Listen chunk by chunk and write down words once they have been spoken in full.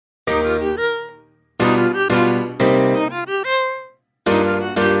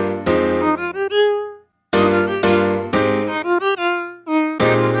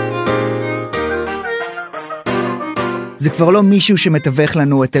זה כבר לא מישהו שמתווך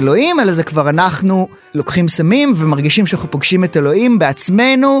לנו את אלוהים, אלא זה כבר אנחנו לוקחים סמים ומרגישים שאנחנו פוגשים את אלוהים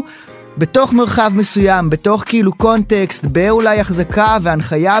בעצמנו, בתוך מרחב מסוים, בתוך כאילו קונטקסט, באולי החזקה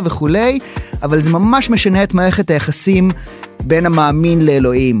והנחיה וכולי, אבל זה ממש משנה את מערכת היחסים בין המאמין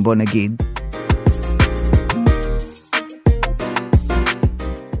לאלוהים, בוא נגיד.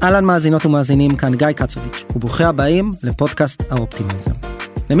 אהלן מאזינות ומאזינים, כאן גיא קצוביץ', וברוכים הבאים לפודקאסט האופטימיזם.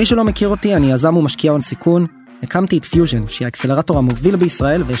 למי שלא מכיר אותי, אני יזם ומשקיע הון סיכון, הקמתי את פיוז'ן, שהיא האקסלרטור המוביל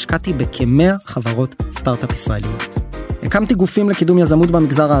בישראל, והשקעתי בכ-100 חברות סטארט-אפ ישראליות. הקמתי גופים לקידום יזמות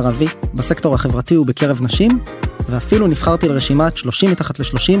במגזר הערבי, בסקטור החברתי ובקרב נשים, ואפילו נבחרתי לרשימת 30 מתחת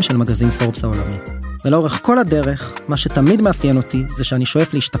ל-30 של מגזין פורבס העולמי. ולאורך כל הדרך, מה שתמיד מאפיין אותי, זה שאני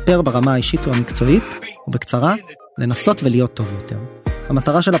שואף להשתפר ברמה האישית או המקצועית, ובקצרה, לנסות ולהיות טוב יותר.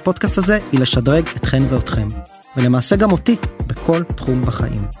 המטרה של הפודקאסט הזה היא לשדרג אתכן ואתכם, ולמעשה גם אותי בכל תחום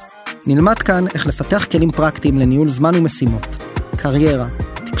בחיים. נלמד כאן איך לפתח כלים פרקטיים לניהול זמן ומשימות, קריירה,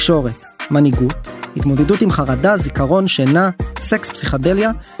 תקשורת, מנהיגות, התמודדות עם חרדה, זיכרון, שינה, סקס,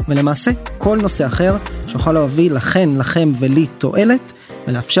 פסיכדליה, ולמעשה כל נושא אחר שיוכל להביא לכם ולי תועלת,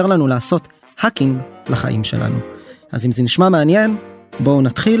 ולאפשר לנו לעשות האקינג לחיים שלנו. אז אם זה נשמע מעניין, בואו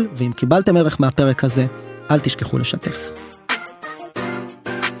נתחיל, ואם קיבלתם ערך מהפרק הזה, אל תשכחו לשתף.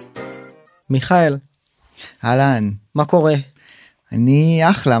 מיכאל. אהלן. מה קורה? אני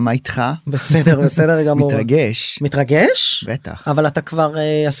אחלה, מה איתך? בסדר גמור. מתרגש. מתרגש? בטח. אבל אתה כבר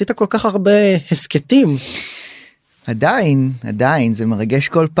עשית כל כך הרבה הסקטים. עדיין, זה מרגש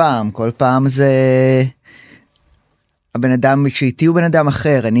כל פעם זה... הבן אדם, כשאיתי הוא בן אדם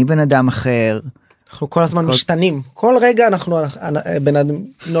אחר, אני בן אדם אחר. אנחנו כל הזמן משתנים. כל רגע אנחנו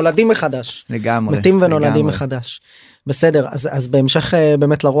נולדים מחדש. לגמרי. מתים ונולדים מחדש. בסדר, אז בהמשך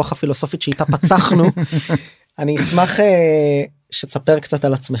באמת לרוח הפילוסופית שאיתה פצחנו, אני אשמח שתספר קצת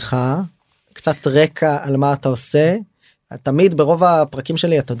על עצמך, קצת רקע על מה אתה עושה. תמיד ברוב הפרקים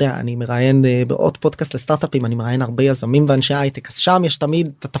שלי, אתה יודע, אני מראיין בעוד פודקאסט לסטארט-אפים, אני מראיין הרבה יזמים ואנשי הייטק, אז שם יש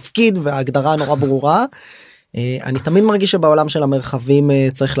תמיד את התפקיד וההגדרה נורא ברורה. אני תמיד מרגיש שבעולם של המרחבים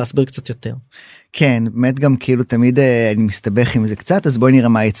צריך להסביר קצת יותר. כן, באמת גם כאילו תמיד אני מסתבך עם זה קצת, אז בואי נראה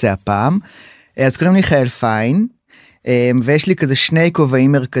מה יצא הפעם. אז קוראים לי מיכאל פיין, ויש לי כזה שני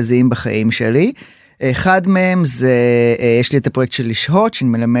כובעים מרכזיים בחיים שלי. אחד מהם זה, יש לי את הפרויקט של לשהות, שאני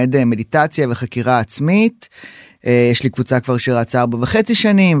מלמד מדיטציה וחקירה עצמית. יש לי קבוצה כבר שרצה 4.5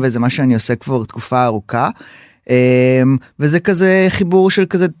 שנים, וזה מה שאני עושה כבר תקופה ארוכה. וזה כזה חיבור של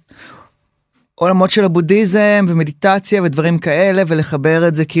כזה עולמות של הבודהיזם ומדיטציה ודברים כאלה, ולחבר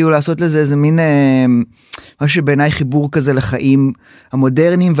את זה כאילו לעשות לזה איזה מין משהו שבעיניי חיבור כזה לחיים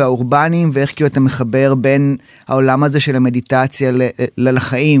המודרניים והאורבניים, ואיך כאילו אתה מחבר בין העולם הזה של המדיטציה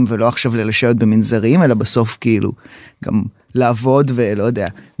לחיים, ולא עכשיו ללשבת במנזרים, אלא בסוף כאילו גם לעבוד ולא יודע,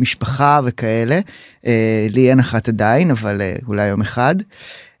 משפחה וכאלה. לי אין אחת עדיין, אבל אולי יום אחד.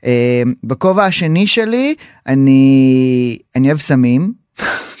 בכובע השני שלי, אני אוהב סמים.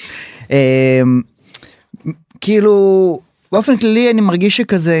 כאילו באופן כללי אני מרגיש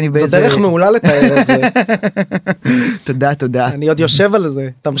שכזה אני באיזה... זו דרך מעולה לתאר את זה. תודה. אני עוד יושב על זה,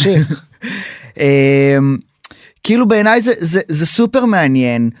 תמשיך. כאילו בעיניי זה סופר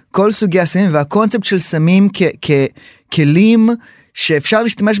מעניין, כל סוגי הסמים והקונספט של סמים ככלים שאפשר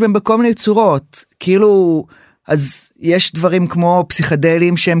להשתמש בהם בכל מיני צורות, כאילו... אז יש דברים כמו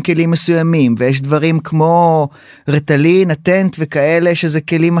פסיכדלים שהם כלים מסוימים, ויש דברים כמו רטלין, אטנט וכאלה שזה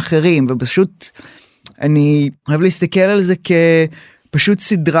כלים אחרים, ופשוט אני אוהב להסתכל על זה כפשוט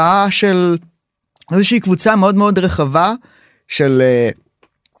סדרה של איזושהי קבוצה מאוד מאוד רחבה של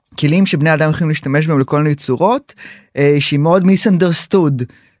כלים שבני אדם יכולים להשתמש בהם לכל מיני צורות, שהיא מאוד misunderstood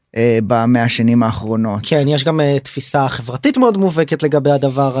במאה השנים האחרונות. כן, יש גם תפיסה חברתית מאוד מובהקת לגבי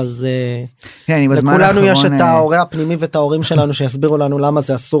הדבר הזה. כן, בזמן האחרון... לכולנו יש את ההורה הפנימי ואת ההורים שלנו שיסבירו לנו למה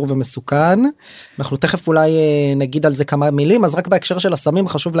זה אסור ומסוכן. אנחנו תכף אולי נגיד על זה כמה מילים, אז רק בהקשר של הסמים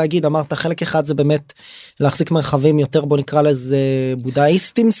חשוב להגיד, אמרת חלק אחד זה באמת להחזיק מרחבים יותר, בוא נקרא לזה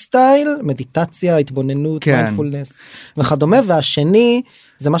בודהיסטים סטייל, מדיטציה, התבוננות, מיינדפולנס וכדומה, והשני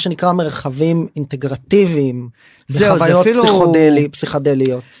זה מה שנקרא מרחבים אינטגרטיביים, בחוויות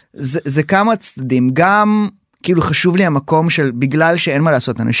פסיכדליות. זה כמה צדדים, גם כאילו חשוב לי המקום של, בגלל שאין מה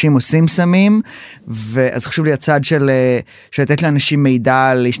לעשות, אנשים עושים סמים, ואז חשוב לי הצד של לתת לאנשים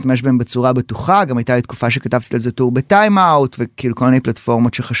מידע להשתמש בהם בצורה בטוחה, גם הייתה לי תקופה שכתבתי לזה טור בטיים אאוט, וכאילו כל מיני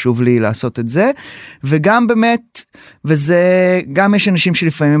פלטפורמות שחשוב לי לעשות את זה, וגם באמת, וזה, גם יש אנשים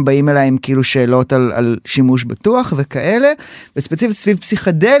שלפעמים באים אליי עם כאילו שאלות על שימוש בטוח וכאלה, וספציפית סביב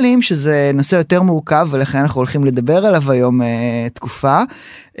פסיכדלים, שזה נושא יותר מורכב, ולכן אנחנו הולכים לדבר עליו היום תקופה,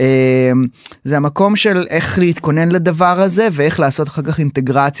 זה המקום של איך להתכונן לדבר הזה, ואיך לעשות אחר כך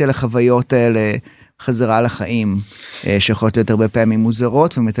אינטגרציה לחוויות האלה חזרה לחיים, שיכולות להיות הרבה פעמים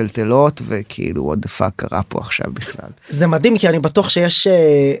מוזרות ומטלטלות, וכאילו what the fuck קרה פה עכשיו בכלל. זה מדהים, כי אני בטוח שיש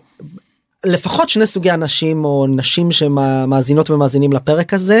לפחות שני סוגי אנשים או נשים שמאזינות ומאזינים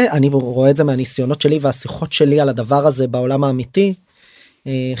לפרק הזה. אני רואה את זה מהניסיונות שלי והשיחות שלי על הדבר הזה בעולם האמיתי.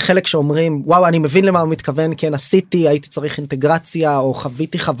 חלק שאומרים וואו אני מבין למה הוא מתכוון, כן עשיתי, הייתי צריך אינטגרציה או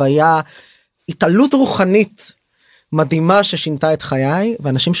חוויתי חוויה, התעלות רוחנית מדהימה ששינתה את חיי,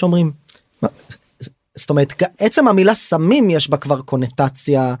 ואנשים שאומרים, זאת אומרת עצם המילה סמים יש בה כבר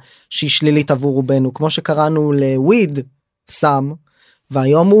קונוטציה שהיא שלילית עבור רובנו, כמו שקראנו לוויד סם,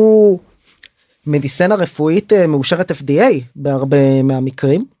 והיום הוא מדיסנה רפואית מאושרת FDA בהרבה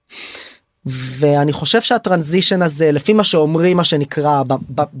מהמקרים. ואני חושב שהטרנזישן הזה, לפי מה שאומרים, מה שנקרא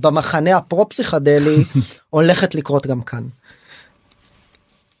במחנה הפרו-פסיכדלי, הולכת לקרות גם כאן.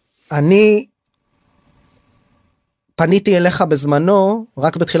 אני פניתי אליך בזמנו,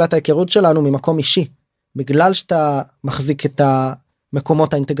 רק בתחילת ההיכרות שלנו, ממקום אישי. בגלל שאתה מחזיק את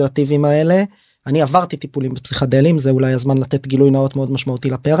המקומות האינטגרטיביים האלה, אני עברתי טיפולים בפסיכדלים, זה אולי הזמן לתת גילוי נאות מאוד משמעותי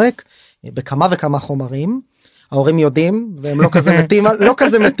לפרק, בכמה וכמה חומרים. ההורים יודעים, והם לא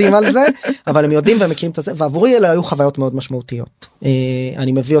כזה מתים על זה, אבל הם יודעים והם מכירים את זה, ועבורי אלה היו חוויות מאוד משמעותיות.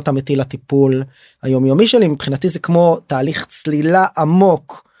 אני מביא אותם איתי לטיפול היומיומי שלי, מבחינתי זה כמו תהליך צלילה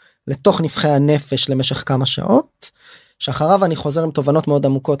עמוק לתוך נבחי הנפש למשך כמה שעות, שאחריו אני חוזר עם תובנות מאוד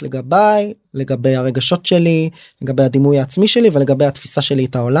עמוקות לגבי הרגשות שלי, לגבי הדימוי העצמי שלי, ולגבי התפיסה שלי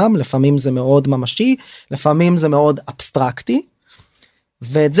את העולם. לפעמים זה מאוד ממשי, לפעמים זה מאוד אבסטרקטי,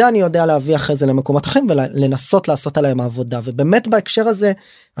 ואת זה אני יודע להביא אחרי זה למקומות אחרים ולנסות לעשות עליהם העבודה. ובאמת בהקשר הזה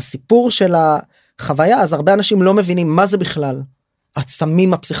הסיפור של החוויה, אז הרבה אנשים לא מבינים מה זה בכלל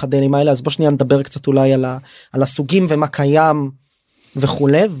הסמים הפסיכדליים האלה. אז בוא שנייה נדבר קצת אולי על הסוגים ומה קיים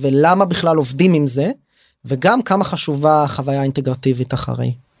וכולי, ולמה בכלל עובדים עם זה, וגם כמה חשובה החוויה האינטגרטיבית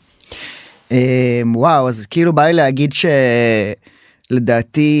אחרי. וואו, אז כאילו בא לי להגיד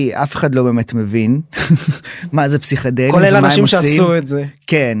לדעתי אף אחד לא באמת מבין מה זה פסיכדלים כולל אנשים שעשו את זה.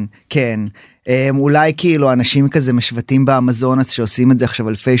 כן, כן. אולי כאילו אנשים כזה משבטים באמזונס שעושים את זה עכשיו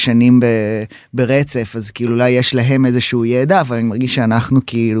אלפי שנים ברצף, אז כאילו אולי יש להם איזשהו ידע, אבל אני מרגיש שאנחנו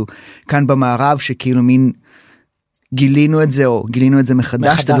כאילו כאן במערב שכאילו מין גילינו את זה או גילינו את זה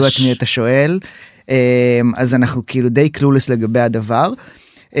מחדש. תדעו את מי אתה שואל. אז אנחנו כאילו די קלולס לגבי הדבר.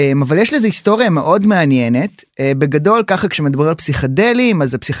 אבל יש לזה היסטוריה מאוד מעניינת. בגדול ככה כשמדברים על פסיכדלים,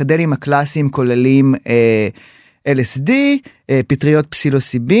 אז הפסיכדלים הקלאסיים כוללים LSD, פטריות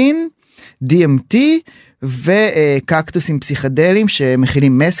פסילוסיבין, DMT וקקטוסים פסיכדלים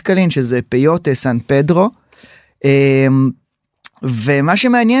שמכילים מסקלין, שזה פיות סן פדרו. ומה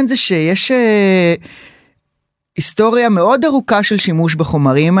שמעניין זה שיש היסטוריה מאוד ארוכה של שימוש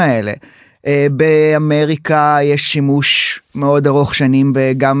בחומרים האלה. באמריקה יש שימוש מאוד ארוך שנים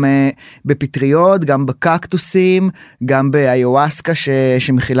גם בפטריות, גם בקקטוסים, גם באיוואסקה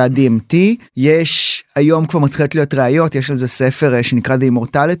שמכילה DMT. יש היום כבר מתחילות להיות ראיות, יש על זה ספר שנקרא The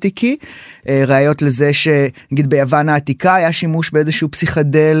Immortality Key, ראיות לזה שנגיד ביוון העתיקה היה שימוש באיזשהו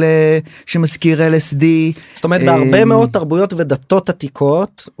פסיכדל שמזכיר LSD. זאת אומרת בהרבה מאוד תרבויות ודתות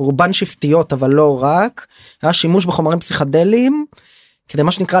עתיקות, רובן שבטיות אבל לא רק, היה שימוש בחומרים פסיכדליים, כדי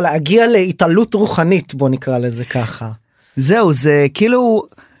מה שנקרא להגיע להתעלות רוחנית, בוא נקרא לזה ככה. זהו, זה כאילו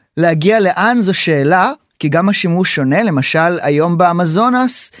להגיע לאן זו שאלה, כי גם השימוש שונה. למשל היום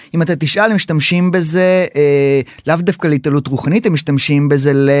באמזונס, אם אתה תשאל, הם משתמשים בזה לאו דווקא להתעלות רוחנית, הם משתמשים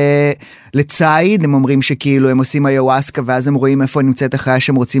בזה לצייד, הם אומרים שכאילו הם עושים איוואסקה ואז הם רואים איפה נמצאת החיה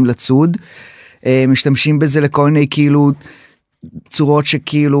שהם רוצים לצוד, משתמשים בזה לכל מיני כאילו צורות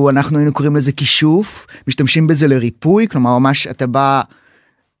שכאילו אנחנו היינו קוראים לזה כישוף, משתמשים בזה לריפוי, כלומר ממש אתה בא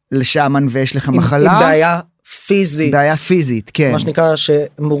לשמן ויש לך מחלה. עם בעיה פיזית. בעיה פיזית, כן. מה שנקרא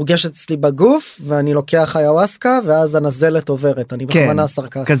שמורגשת אצלי בגוף, ואני לוקח איוואסקה, ואז הנזלת עוברת, אני בכוונה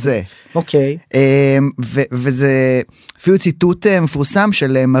סרקסטי. כזה. אוקיי. וזה אפילו ציטוט מפורסם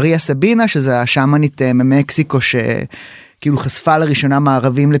של מריה סבינה, שזה השמנית ממקסיקו כאילו חשפה לראשונה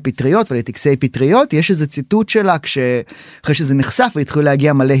מערבים לפטריות ולטקסי פטריות. יש איזה ציטוט שלה אחרי שזה נחשף והתחילו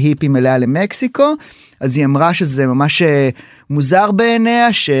להגיע מלא היפים אליה למקסיקו, אז היא אמרה שזה ממש מוזר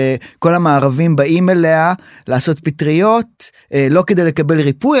בעיניה שכל המערבים באים אליה לעשות פטריות לא כדי לקבל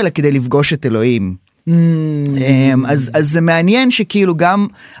ריפוי אלא כדי לפגוש את אלוהים. אז זה מעניין שכאילו גם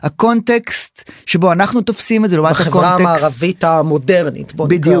הקונטקסט שבו אנחנו תופסים את זה לעומת הקונטקסט בחברה המערבית המודרנית,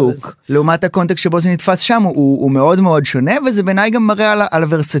 בדיוק, לעומת הקונטקסט שבו זה נתפס שם הוא מאוד מאוד שונה, וזה בעיניי גם מראה על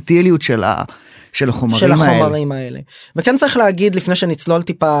הוורסטיליות של החומרים האלה. וכן צריך להגיד לפני שנצלול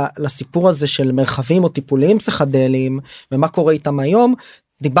טיפה לסיפור הזה של מרחבים או טיפולים פסיכדליים ומה קורה איתם היום,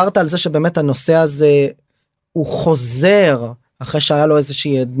 דיברת על זה שבאמת הנושא הזה הוא חוזר אחרי שהיה לו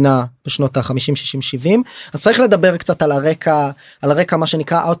איזושהי עדנה בשנות ה-50, 60, 70, אז צריך לדבר קצת על הרקע מה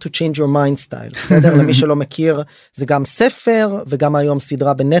שנקרא How to Change Your Mind Style, בסדר? למי שלא מכיר, זה גם ספר, וגם היום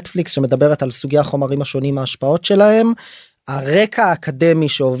סדרה בנטפליקס, שמדברת על סוגי החומרים השונים, ההשפעות שלהם, הרקע האקדמי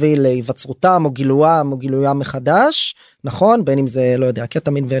שהוביל להיווצרותם, או גילוים מחדש, נכון? בין אם זה, לא יודע,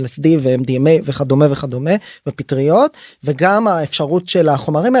 קטמין ו-LSD ו-MDMA וכדומה וכדומה, ופטריות, וגם האפשרות של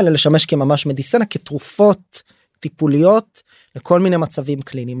החומרים האלה לשמש כממש מדיסנה, כתרופות טיפוליות, לכל מיני מצבים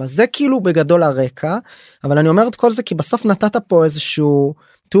קליניים. אז זה כאילו בגדול הרקע, אבל אני אומר את כל זה כי בסוף נתת פה איזשהו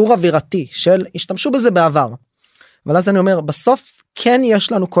תיאור אווירתי של השתמשו בזה בעבר. אבל אז אני אומר, בסוף כן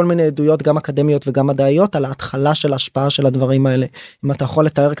יש לנו כל מיני עדויות גם אקדמיות וגם מדעיות על ההתחלה של ההשפעה של הדברים האלה. אם אתה יכול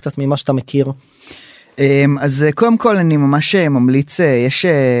לתאר קצת ממה שאתה מכיר. אז קודם כל אני ממש ממליץ, יש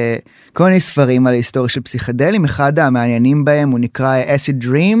כל מיני ספרים על ההיסטוריה של פסיכדלים, אחד המעניינים בהם הוא נקרא Acid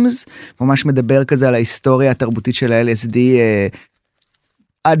Dreams, ממש מדבר כזה על ההיסטוריה התרבותית של ה-LSD,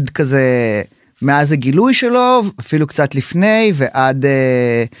 עד כזה מאז הגילוי שלו, אפילו קצת לפני, ועד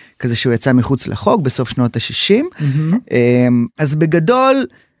כזה שהוא יצא מחוץ לחוק בסוף שנות ה-60. אז בגדול,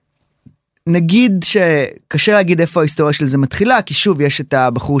 נגיד שקשה להגיד איפה ההיסטוריה של זה מתחילה, כי שוב יש את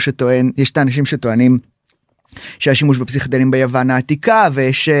הבחור שטוען, יש את האנשים שטוענים שהשימוש בפסיכדלים ביוון העתיקה,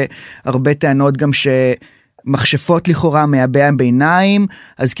 ויש הרבה טענות גם שמכשפות לכאורה מהבי הביניים,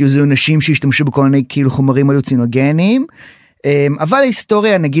 אז כאילו זה אנשים שהשתמשו בכל מיני כאילו חומרים הלוצינוגניים, אבל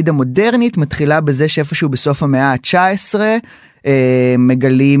ההיסטוריה נגיד המודרנית מתחילה בזה שאיפשהו בסוף המאה ה-19,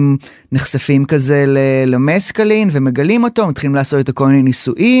 נחשפים כזה למסקלין ומגלים אותו, מתחילים לעשות את כל מיני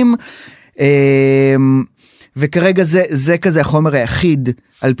ניסויים, וכרגע זה כזה החומר היחיד,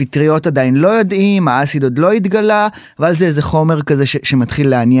 על פטריות עדיין לא יודעים, האסיד עוד לא התגלה, אבל זה איזה חומר כזה שמתחיל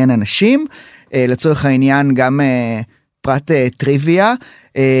לעניין אנשים, לצורך העניין גם פרט טריוויה,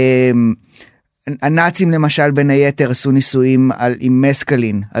 הנאצים למשל בין היתר עשו ניסויים עם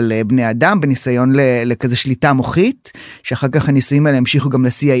מסקלין על בני אדם, בניסיון לכזה שליטה מוחית, שאחר כך הניסויים האלה המשיכו גם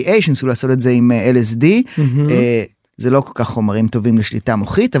ל-CIA, שניסו לעשות את זה עם LSD, זה לא כל כך חומרים טובים לשליטה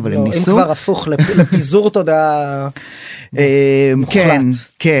מוחית, אבל הם ניסו. אם כבר הפוך לפיזור תודעה מוחלט.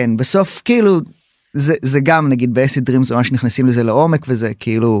 כן, בסוף כאילו, זה גם נגיד ב-Acid Dreams, ממש נכנסים לזה לעומק, וזה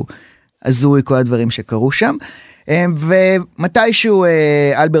כאילו הזוי כל הדברים שקרו שם. ומתישהו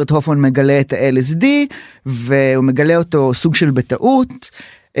אלברט הופמן מגלה את ה-LSD, והוא מגלה אותו סוג של בטעות,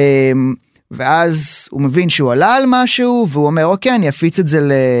 ואז הוא מבין שהוא עלה על משהו, והוא אומר, אוקיי, אני אפיץ את זה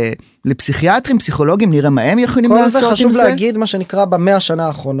לפסיכיאטרים, פסיכולוגים, נראה מה הם יכולים לעשות עם זה. כל זה חשוב להגיד מה שנקרא ב100 שנה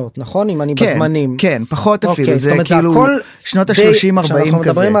האחרונות, נכון? אם אני בזמנים. כן, פחות אפילו, זה כאילו שנות ה-30-40 כזה. כשאנחנו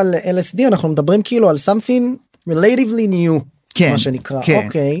מדברים על LSD, אנחנו מדברים כאילו על something relatively new, מה שנקרא,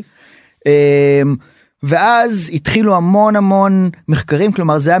 אוקיי. ואז התחילו המון מחקרים,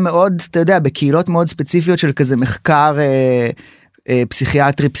 כלומר זה היה מאוד, אתה יודע, בקהילות מאוד ספציפיות של כזה מחקר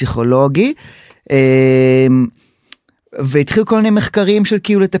פסיכיאטרי, פסיכולוגי, והתחילו כל מיני מחקרים של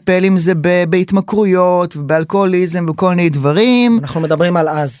כאילו לטפל עם זה בהתמכרויות ובאלכוהוליזם וכל מיני דברים. אנחנו מדברים על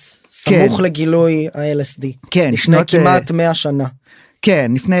אז, סמוך לגילוי ה-LSD. כן. לפני כמעט 100 שנה.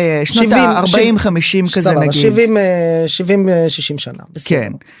 כן, לפני שנות ה-40-50 כזה נגיד. 70-60 שנה.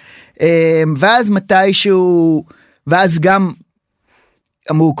 כן. ואז מתישהו, ואז גם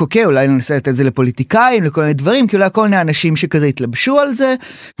אמרו, אוקיי, אולי ננסה לתת את זה לפוליטיקאים, לכל מיני דברים, כי אולי כל מיני אנשים שכזה התלבשו על זה,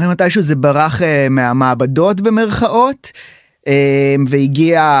 ומתישהו זה ברח מהמעבדות במרכאות,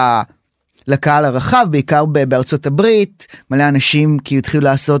 והגיע לקהל הרחב, בעיקר בארצות הברית, מלא אנשים כי התחילו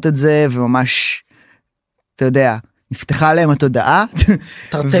לעשות את זה, וממש, אתה יודע, נפתחה עליהם התודעה.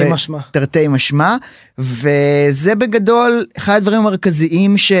 תרתי משמע, וזה בגדול אחד הדברים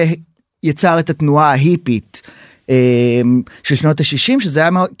המרכזיים שיצר את התנועה ההיפית של שנות ה-60, שזה היה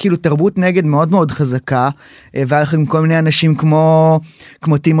כאילו תרבות נגד מאוד מאוד חזקה, והיה לכם כל מיני אנשים כמו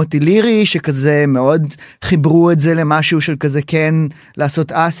טימותי לירי, שכזה מאוד חיברו את זה למשהו של כזה כן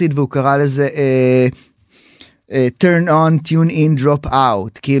לעשות אסיד, והוא קרא לזה turn on, tune in, drop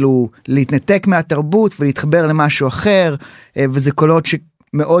out, כאילו להתנתק מהתרבות ולהתחבר למשהו אחר, וזה קולות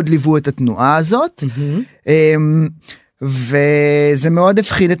שמאוד ליוו את התנועה הזאת, וזה מאוד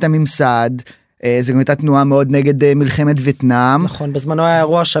הפחיד את הממסד, זה גם הייתה תנועה מאוד נגד מלחמת וייטנאם. נכון, בזמנו היה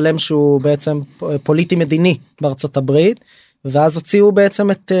אירוע שלם שהוא בעצם פוליטי מדיני בארצות הברית, ואז הוציאו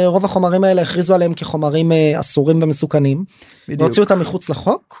בעצם את רוב החומרים האלה, הכריזו עליהם כחומרים אסורים ומסוכנים, והוציאו אותם מחוץ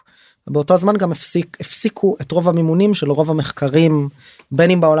לחוק, ובאותו הזמן גם הפסיקו את רוב המימונים של רוב המחקרים,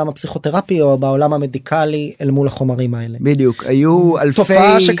 בין אם בעולם הפסיכותרפי או בעולם המדיקלי, אל מול החומרים האלה. בדיוק, היו אלפי...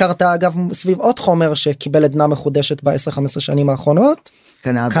 תופעה שקרתה אגב סביב עוד חומר שקיבל עדנה מחודשת ב-10-15 שנים האחרונות,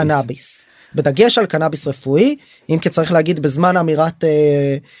 קנאביס. בדגש על קנאביס רפואי, אם כי צריך להגיד בזמן אמירת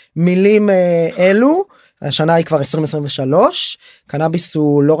מילים אלו, השנה היא כבר 2023, קנאביס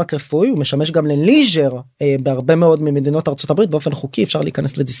הוא לא רק רפואי, הוא משמש גם לליז'ר, בהרבה מאוד ממדינות ארצות הברית, באופן חוקי אפשר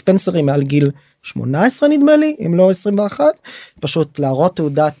להיכנס לדיספנסרים מעל גיל 18 נדמה לי, אם לא 21, פשוט להראות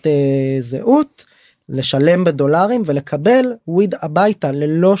תעודת זהות, לשלם בדולרים ולקבל וויד הביתה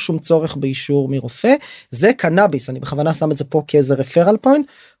ללא שום צורך באישור מרופא. זה קנאביס, אני בכוונה שם את זה פה כאיזה רפרל פוינט.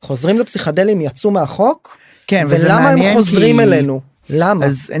 חוזרים לפסיכדלים, יצאו מהחוק, כן, ולמה הם חוזרים אלינו? למה?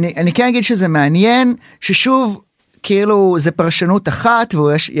 אז אני כן אגיד שזה מעניין, ששוב, כאילו זה פרשנות אחת,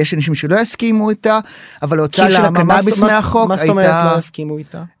 ויש אנשים שלא יסכימו איתה, אבל ההוצאה של הקנאביס מהחוק מה זאת אומרת לא יסכימו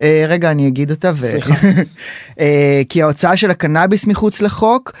איתה? רגע, אני אגיד אותה. סליחה. כי ההוצאה של הקנאביס מחוץ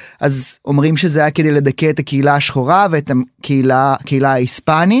לחוק, אז אומרים שזה היה כדי לדכא את הקהילה השחורה, ואת הקהילה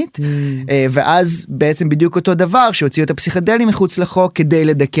ההיספנית, ואז בעצם בדיוק אותו דבר, שהוציאו את הפסיכדלים מחוץ לחוק, כדי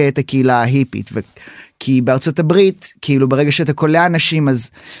לדכא את הקהילה ההיפית, כי בארצות הברית, כאילו ברגע שאתה קולע אנשים,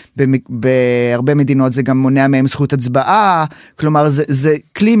 אז בהרבה מדינות זה גם מונע מהם זכות הצבעה, כלומר זה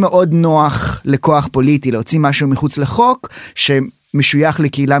כלי מאוד נוח לכוח פוליטי, להוציא משהו מחוץ לחוק, שמשוייך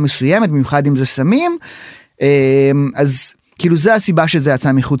לקהילה מסוימת, במיוחד אם זה סמים, אז כאילו זה הסיבה שזה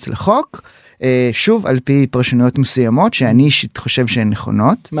יצא מחוץ לחוק, שוב על פי פרשנויות מסוימות, שאני אישית חושב שהן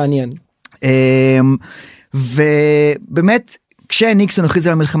נכונות. מעניין. ובאמת, כשניקסון הכריז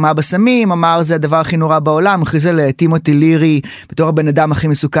על המלחמה בסמים, אמר זה הדבר הכי נורא בעולם, הכריז על טימותי לירי בתור הבן אדם הכי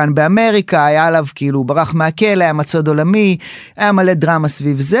מסוכן באמריקה, היה עליו כאילו, הוא ברח מהכלא, היה מצוד עולמי, היה מלא דרמה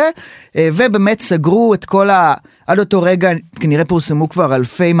סביב זה, ובאמת סגרו את כל עד אותו רגע, כנראה פורסמו כבר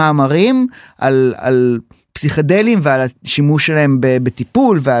אלפי מאמרים על פסיכדלים ועל השימוש שלהם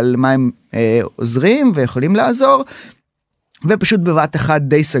בטיפול ועל מה הם עוזרים ויכולים לעזור, ופשוט בבת אחת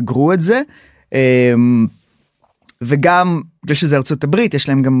די סגרו את זה, וגם בגלל שזה ארצות הברית, יש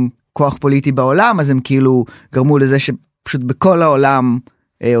להם גם כוח פוליטי בעולם, אז הם כאילו גרמו לזה שפשוט בכל העולם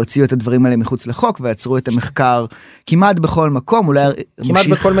הוציאו את הדברים האלה מחוץ לחוק, ועצרו את המחקר כמעט בכל מקום, אולי כמעט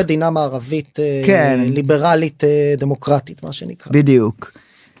בכל מדינה מערבית, ליברלית, דמוקרטית, מה שנקרא. בדיוק.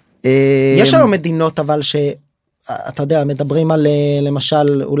 יש היום מדינות אבל שאתה יודע, מדברים על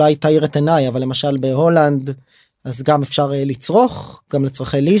למשל, אולי תאיר את עיניי, אבל למשל בהולנד, אז גם אפשר לצרוך, גם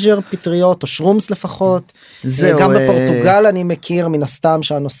לצרכי ליז'ר, פטריות או שרומס לפחות. גם בפורטוגל אני מכיר מן הסתם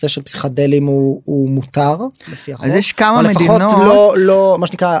שהנושא של פסיכדלים הוא מותר, לפי החוק. אז יש כמה מדינות. אבל לפחות לא, מה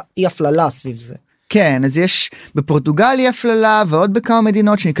שנקרא, אי הפללה סביב זה. כן, אז יש בפורטוגל אי הפללה, ועוד בכמה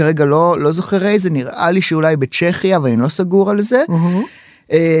מדינות שאני כרגע לא זוכר איזה, נראה לי שאולי בצ'כיה, אבל אני לא סגור על זה.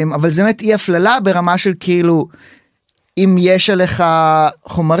 אבל זה באמת אי הפללה ברמה של כאילו, אם יש עליך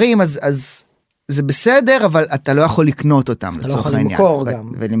חומרים, אז זה בסדר, אבל אתה לא יכול לקנות אותם, לצורך העניין. אתה לא יכול למכור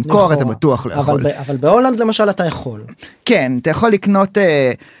גם. ולמכור אתה בטוח לא יכול. אבל בהולנד למשל אתה יכול. כן, אתה יכול לקנות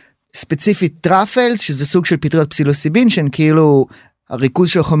ספציפית טראפלס, שזה סוג של פטריות פסילוסיבין, שהן כאילו, הריכוז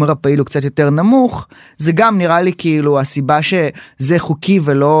של החומר הפעיל הוא קצת יותר נמוך, זה גם נראה לי כאילו, הסיבה שזה חוקי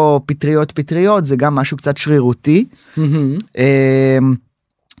ולא פטריות, זה גם משהו קצת שרירותי.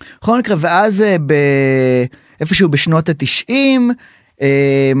 בכל מקרה, ואז איפשהו בשנות ה-90,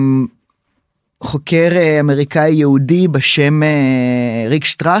 חוקר אמריקאי יהודי בשם ריק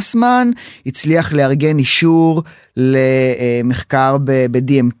שטרסמן, הצליח לארגן אישור למחקר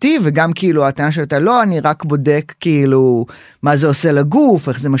ב-DMT, וגם כאילו הטענה שלתה, לא, אני רק בודק כאילו מה זה עושה לגוף,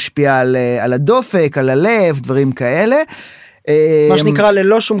 איך זה משפיע על הדופק, על הלב, דברים כאלה. מה שנקרא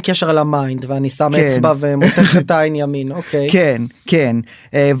ללא שום קשר על המיינד, ואני שם אצבע ומותח את העין ימין, אוקיי. כן, כן.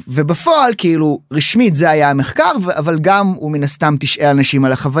 ובפועל, כאילו, רשמית זה היה המחקר, אבל גם הוא מן הסתם תשאל אנשים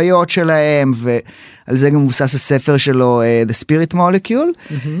על החוויות שלהם, ועל זה גם מבוסס הספר שלו, The Spirit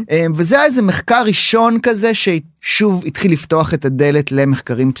Molecule, וזה היה איזה מחקר ראשון כזה, ששוב התחיל לפתוח את הדלת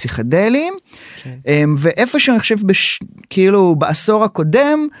למחקרים פסיכדליים, ואיפשהו אני חושב, כאילו, בעשור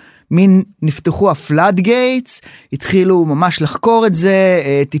הקודם, מין נפתחו הפלאד גייטס, התחילו ממש לחקור את זה,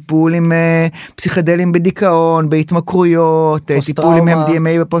 טיפול עם פסיכדלים בדיכאון, בהתמכרויות, טיפול עם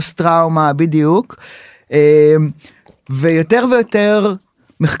MDMA בפוסט טראומה, בדיוק. ויותר ויותר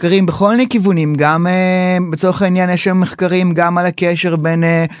מחקרים בכל מיני כיוונים, גם בצורך העניין יש שם מחקרים גם על הקשר בין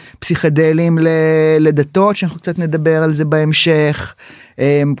פסיכדלים לדתות, שאנחנו קצת נדבר על זה בהמשך.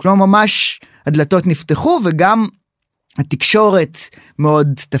 כלומר ממש הדלתות נפתחו, וגם התקשורת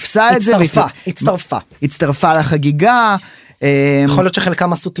מאוד תפסה את זה. הצטרפה לחגיגה. יכול להיות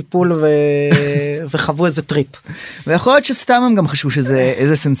שחלקם עשו טיפול וחוו איזה טריפ. ויכול להיות שסתם הם גם חשבו שזה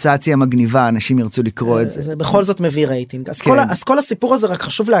איזה סנסציה מגניבה, אנשים ירצו לקרוא את זה. זה בכל זאת מביא רייטינג. אז כל הסיפור הזה רק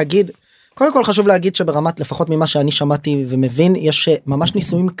חשוב להגיד, קודם כל חשוב להגיד שברמת לפחות ממה שאני שמעתי ומבין, יש ממש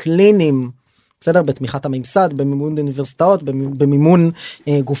ניסויים קליניים בסדר? בתמיכת הממסד, במימון אוניברסיטאות, במימון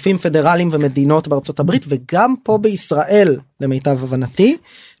גופים פדרליים ומדינות בארצות הברית, וגם פה בישראל, למיטב הבנתי,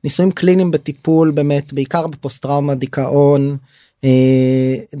 ניסויים קליניים בטיפול באמת, בעיקר בפוסט-טראומה, דיכאון,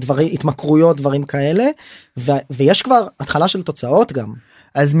 התמכרויות, דברים כאלה, ויש כבר התחלה של תוצאות גם.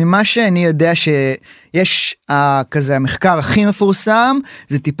 אז ממה שאני יודע שיש כזה המחקר הכי מפורסם,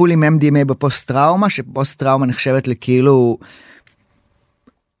 זה טיפול עם MDMA בפוסט-טראומה, שפוסט-טראומה נחשבת לכאילו,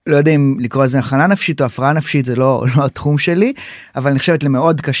 לא יודע אם לקרוא לזה הכנה נפשית או הפרעה נפשית, זה לא התחום שלי, אבל נחשבת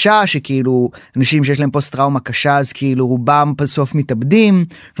למאוד קשה, שכאילו אנשים שיש להם פוסט-טראומה קשה, אז כאילו רובם בסוף מתאבדים,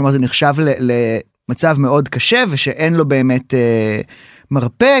 כלומר זה נחשב למצב מאוד קשה, ושאין לו באמת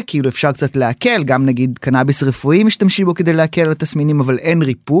מרפא, כאילו אפשר קצת להקל, גם נגיד קנאביס רפואי משתמשים בו כדי להקל על התסמינים, אבל אין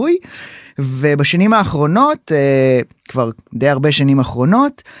ריפוי, ובשנים האחרונות, כבר די הרבה שנים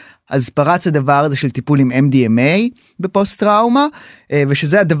האחרונות, אז פרץ הדבר הזה של טיפול עם MDMA בפוסט-טראומה,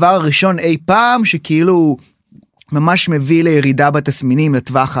 ושזה הדבר הראשון אי פעם שכאילו ממש מביא לירידה בתסמינים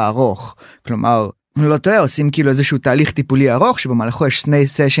לטווח הארוך. כלומר, אני לא טועה, עושים כאילו איזשהו תהליך טיפולי ארוך, שבמהלכו יש 2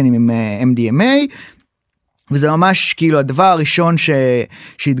 סשנים עם MDMA, וזה ממש כאילו הדבר הראשון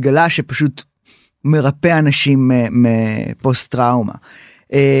שהתגלה שפשוט מרפא אנשים מפוסט-טראומה.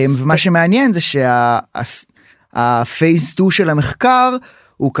 ומה שמעניין זה שהפייס 2 של המחקר,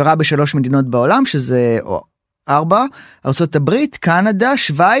 הוא קרה ב3 מדינות בעולם, שזה 4, ארצות הברית, קנדה,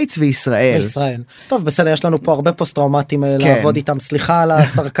 שוויץ וישראל. וישראל. טוב, בסדר, יש לנו פה הרבה פוסט-טראומטים לעבוד איתם, סליחה על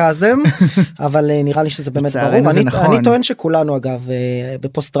הסרקזם, אבל נראה לי שזה באמת ברור. אני טוען שכולנו, אגב,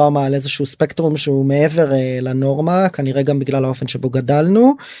 בפוסט-טראומה על איזשהו ספקטרום שהוא מעבר לנורמה, כנראה גם בגלל האופן שבו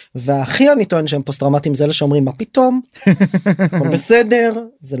גדלנו, והכי אני טוען שהם פוסט-טראומטים זה אלה שאומרים, מה פתאום? הכל בסדר,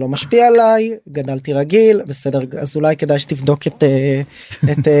 זה לא משפיע עליי, גדלתי רגיל, בסדר, אז אולי כדאי שתבדוק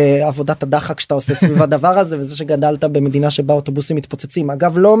את עבודת הדחק שאתה עושה סביב הדבר הזה, וזה שגדלת במדינה שבה אוטובוסים מתפוצצים.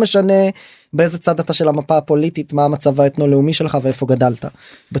 אגב, לא משנה באיזה צד אתה של המפה הפוליטית, מה המצב האתנו-לאומי שלך ואיפה גדלת,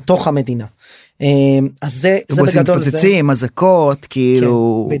 בתוך המדינה. אז זה בגדול. מתפוצצים, הזקות,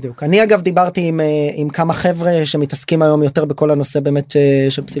 כאילו. כן, בדיוק. אני אגב דיברתי עם כמה חבר'ה שמתעסקים היום יותר בכל הנושא באמת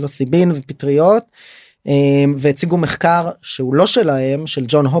של פסילוסיבין ופטריות, והציגו מחקר שהוא לא שלהם, של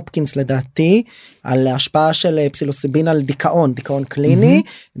ג'ון הופקינס לדעתי, על ההשפעה של פסילוסיבין על דיכאון קליני,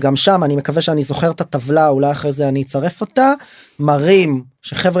 גם שם אני מקווה שאני זוכר את הטבלה, אולי אחרי זה אני אצרף אותה, מראים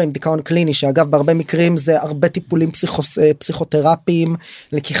שחבר'ה עם דיכאון קליני, שאגב בהרבה מקרים זה הרבה טיפולים פסיכותרפיים,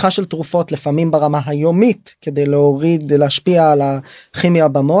 לקיחה של תרופות לפעמים ברמה היומית, כדי להשפיע על הכימיה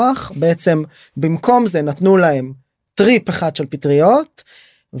במוח, בעצם במקום זה נתנו להם טריפ אחד של פטריות,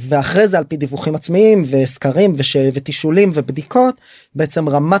 ואחרי זה על פי דיווחים עצמיים וסקרים ותישולים ובדיקות, בעצם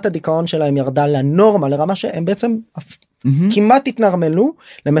רמת הדיכאון שלהם ירדה לנורמה, לרמה שהם בעצם כמעט התנרמלו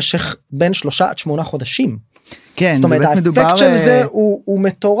למשך בין 3 עד 8 חודשים. כן, זאת אומרת, האפקט של זה הוא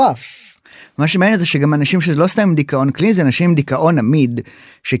מטורף. מה שמעניין זה שגם אנשים שלא סתם עם דיכאון קליני, זה אנשים עם דיכאון עמיד,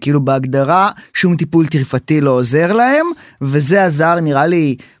 שכאילו בהגדרה שום טיפול תרופתי לא עוזר להם, וזה עזר נראה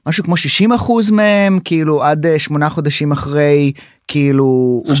לי משהו כמו 60% מהם, כאילו עד 8 חודשים אחרי,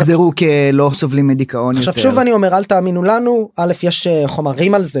 כאילו הוגדרו כלא סובלים מדיכאון יותר. עכשיו שוב אני אומר, אל תאמינו לנו, א' יש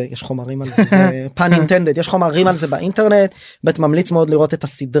חומרים על זה, זה pun intended, יש חומרים על זה באינטרנט, בית ממליץ מאוד לראות את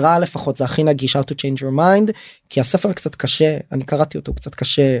הסדרה, לפחות זה הכי נגיש, How to Change Your Mind, כי הספר קצת קשה, אני קראתי אותו קצת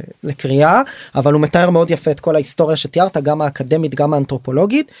קשה לקריאה, אבל הוא מתאר מאוד יפה את כל ההיסטוריה שתיארת, גם האקדמית, גם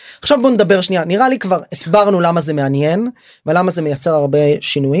האנתרופולוגית. עכשיו בוא נדבר שנייה, נראה לי כבר הסברנו למה זה מעניין, ולמה זה מייצר הרבה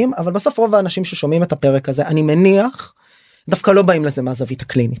שינויים, אבל בסוף רוב האנשים ששומעים את הפרק הזה, אני מניח, דווקא לא באים לזה מהזווית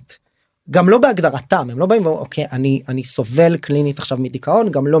הקלינית. גם לא בהגדרתם, הם לא באים ואומרים, אוקיי, אני סובל קלינית עכשיו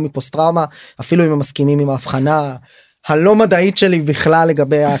מדיכאון, גם לא מפוסט-טראומה, אפילו אם הם מסכימים עם ההבחנה הלא מדעית שלי בכלל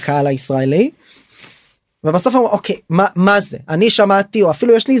לגבי הקהל הישראלי. ובסוף אומרים, אוקיי, מה זה? אני שמעתי, או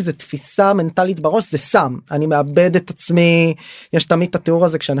אפילו יש לי איזו תפיסה מנטלית בראש, זה סם. אני מאבד את עצמי, יש תמיד את התיאור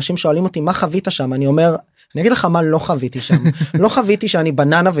הזה, כשאנשים שואלים אותי, מה חווית שם? אני אומר, אני אגיד לך מה לא חוויתי שם. לא חוויתי שאני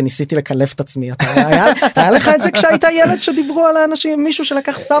בננה וניסיתי לקלף את עצמי. היה לך את זה כשהיית ילד שדיברו על האנשים, מישהו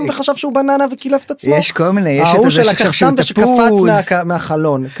שלקח סם וחשב שהוא בננה וקילף את עצמו? יש כל מיני, יש את זה שחשב שהוא תפוז. ההוא שלקח סם ושקפץ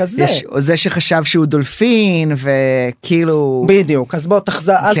מהחלון, כזה. יש זה שחשב שהוא דולפין וכאילו... בדיוק, אז בוא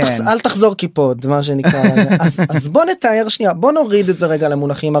אל תחזור קיפוד, מה שנקרא. אז בוא נתאר שנייה, בוא נוריד את זה רגע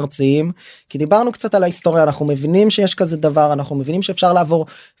למונחים ארציים, כי דיברנו קצת על ההיסטוריה, אנחנו מבינים שיש כזה דבר, אנחנו מבינים שאפשר לעבור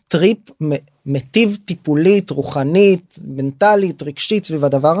טריפ מטיב טיפולית, רוחנית, מנטלית, רגשית סביב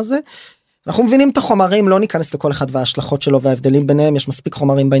הדבר הזה. אנחנו מבינים את החומרים, לא ניכנס לכל אחד וההשלכות שלו וההבדלים ביניהם, יש מספיק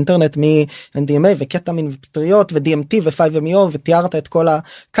חומרים באינטרנט מ-MDMA וקטמין ופטריות ו-DMT ו-5-MeO, ותיארת את כל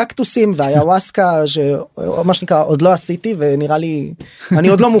הקקטוסים והיוואסקה, מה שנקרא עוד לא עשיתי ונראה לי, אני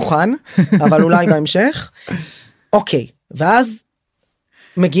עוד לא מוכן, אבל אולי בהמשך. אוקיי, ואז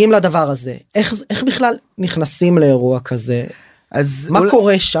מגיעים לדבר הזה? איך בכלל נכנסים לאירוע כזה? מה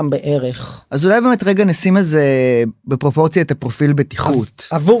קורה שם בערך? אז אולי באמת רגע נשים איזה בפרופורציה את הפרופיל בטיחות.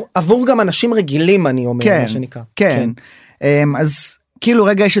 עבור גם אנשים רגילים אני אומר, מה שנקרא. כן. אז כאילו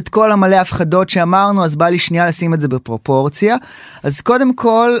רגע יש את כל המלא הפחדות שאמרנו, אז בא לי שנייה לשים את זה בפרופורציה. אז קודם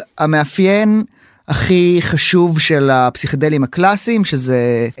כל, המאפיין הכי חשוב של הפסיכדלים הקלאסיים,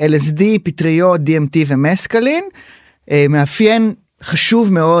 שזה LSD, פטריות, DMT ומסקלין, מאפיין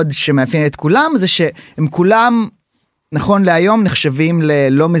חשוב מאוד שמאפיין את כולם, זה שהם כולם, נכון להיום, נחשבים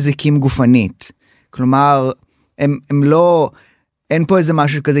ללא מזיקים גופנית. כלומר, הם לא, אין פה איזה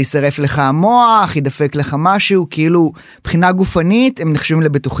משהו כזה, ישרף לך המוח, ידפק לך משהו, כאילו, בחינה גופנית, הם נחשבים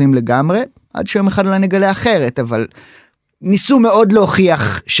לבטוחים לגמרי, עד שיום אחד לא נגלה אחרת, אבל ניסו מאוד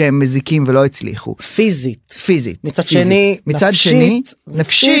להוכיח שהם מזיקים ולא הצליחו. פיזית. מצד שני,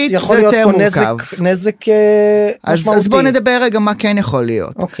 נפשית, יכול להיות פה נזק משמעותי. אז בוא נדבר רגע מה כן יכול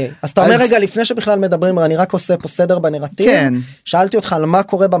להיות. אוקיי, אז אתה אומר רגע, לפני שבכלל מדברים, אני רק עושה פה סדר בנרטיב, שאלתי אותך על מה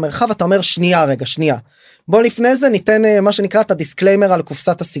קורה במרחב, אתה אומר שנייה. בוא לפני זה ניתן מה שנקרא את הדיסקליימר על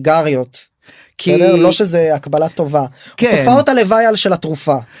קופסת הסיגריות. לא שזה הקבלה טובה. תופעות הלוואי על של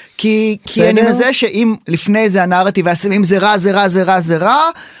התרופה. כי אני מזה שאם לפני זה הנרטיב והסמים זה רע,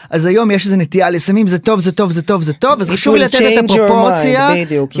 אז היום יש איזה נטייה לסמים זה טוב, אז חשוב לתת את הפרופורציה.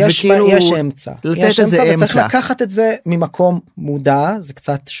 בדיוק, יש אמצע. לתת איזה אמצע. וצריך לקחת את זה ממקום מודע, זה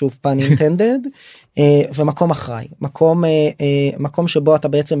קצת שוב פן אינטנדד, ומקום אחראי. מקום שבו אתה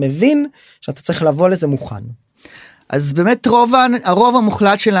בעצם מבין שאתה צריך לבוא לזה מוכן. אז באמת הרוב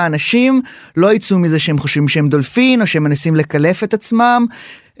המוחלט של האנשים לא יצאו מזה שהם חושבים שהם דולפין, או שהם מנסים לקלף את עצמם,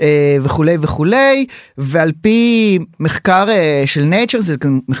 וכולי, ועל פי מחקר של Nature, זה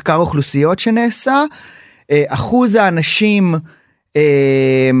מחקר אוכלוסיות שנעשה, אחוז האנשים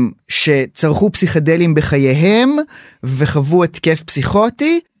שצרכו פסיכדלים בחייהם, וחוו התקף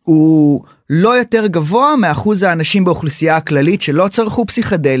פסיכוטי, הוא לא יותר גבוה מאחוז האנשים באוכלוסייה הכללית שלא צרכו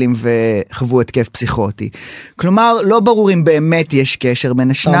פסיכדלים וחוו התקף פסיכוטי. כלומר, לא ברור אם באמת יש קשר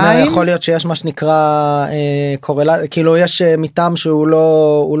בין השניים. אתה אומר, יכול להיות שיש מה שנקרא כאילו יש מיטעם שהוא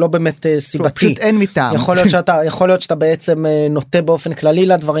לא באמת סיבתי. פשוט אין מיטעם. יכול להיות שאתה בעצם נוטה באופן כללי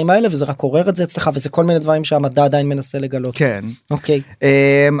לדברים האלה, וזה רק עורר את זה אצלך, וזה כל מיני דברים שהמדע עדיין מנסה לגלות. כן. אוקיי.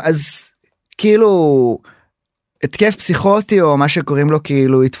 אז כאילו התקף פסיכוטי או מה שקוראים לו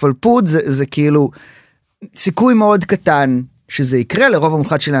כאילו התפלפות, זה כאילו סיכוי מאוד קטן שזה יקרה, לרוב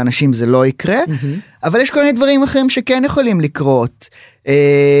המוחלט של האנשים זה לא יקרה, אבל יש כל מיני דברים אחרים שכן יכולים לקרות.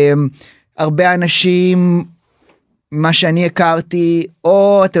 הרבה אנשים, מה שאני הכרתי,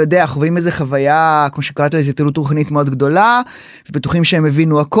 או אתה יודע, חווים איזה חוויה, כמו שקראת לזה, תלות רוחנית מאוד גדולה, ובטוחים שהם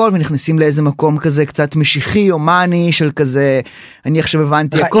הבינו הכל, ונכנסים לאיזה מקום כזה קצת משיחי או מאני, של כזה, אני עכשיו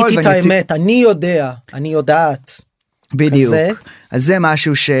הבנתי הכל. ראיתי את האמת, אני יודעת. בדיוק. אז זה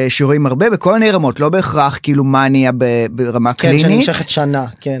משהו שרואים הרבה בכל מיני רמות, לא בהכרח כאילו מניה ברמה קלינית. כן, שנמשכת שנה,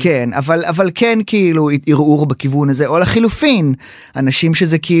 כן. כן, אבל כן כאילו ערעור בכיוון הזה, או לחילופין, אנשים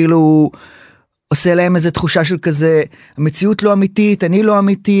שזה כאילו עושה להם איזו תחושה של כזה, המציאות לא אמיתית, אני לא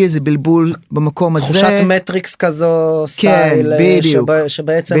אמיתי, איזה בלבול במקום הזה. תחושת מטריקס כזו, סטייל, כן, בדיוק,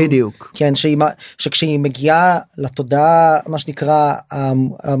 שבעצם, בדיוק. כן, שכשהיא מגיעה לתודעה, מה שנקרא,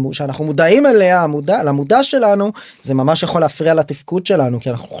 שאנחנו מודעים אליה, למודע שלנו, זה ממש יכול להפריע לתפקוד שלנו, כי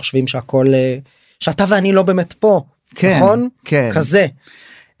אנחנו חושבים שהכל, שאתה ואני לא באמת פה, כן, נכון? כן. כזה.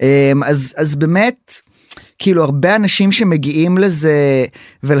 אז באמת, כאילו הרבה אנשים שמגיעים לזה,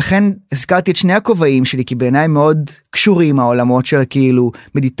 ולכן הזכרתי את שני הכובעים שלי, כי בעיניי מאוד קשורים העולמות של כאילו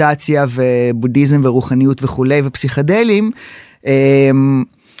מדיטציה ובודהיזם ורוחניות וכולי ופסיכדלים,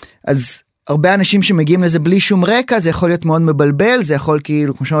 אז הרבה אנשים שמגיעים לזה בלי שום רקע, זה יכול להיות מאוד מבלבל, זה יכול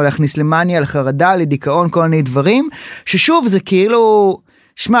כאילו, כמו שאומר, להכניס למניה, לחרדה, לדיכאון, כל מיני דברים, ששוב זה כאילו,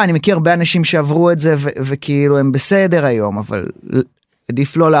 שמע, אני מכיר הרבה אנשים שעברו את זה, וכאילו הם בסדר היום, אבל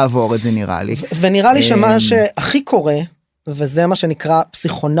עדיף לא לעבור את זה נראה לי. ונראה לי שמה שהכי קורה, וזה מה שנקרא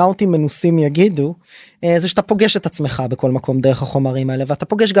פסיכונאוטים מנוסים יגידו, זה שאתה פוגש את עצמך בכל מקום דרך החומרים האלה, ואתה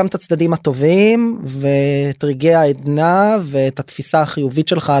פוגש גם את הצדדים הטובים, ואת רגעי העדנה, ואת התפיסה החיובית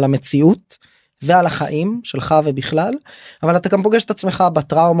שלך על המציאות, ועל החיים שלך ובכלל, אבל אתה גם פוגש את עצמך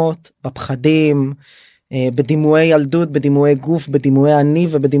בטראומות, בפחדים, בדימויי ילדות, בדימויי גוף, בדימויי אני,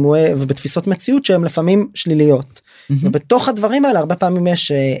 ובתפיסות מציאות שהן לפעמים שליליות. ובתוך הדברים האלה הרבה פעמים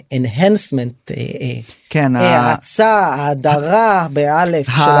יש enhancement, העצה, ההדרה באלף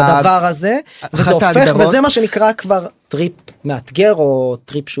של הדבר הזה, וזה הופך, וזה מה שנקרא כבר טריפ מאתגר, או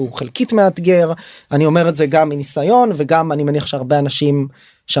טריפ שהוא חלקית מאתגר. אני אומר את זה גם מניסיון, וגם אני מניח שהרבה אנשים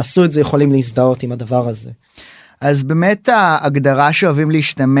שעשו את זה יכולים להזדהות עם הדבר הזה. אז באמת ההגדרה שאוהבים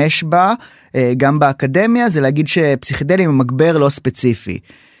להשתמש בה, גם באקדמיה, זה להגיד שפסיכדלים הם מגבר לא ספציפי.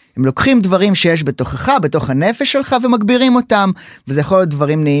 הם לוקחים דברים שיש בתוכך, בתוך הנפש שלך, ומגבירים אותם, וזה יכול להיות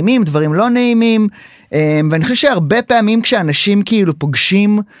דברים נעימים, דברים לא נעימים, ואני חושב שהרבה פעמים כשאנשים כאילו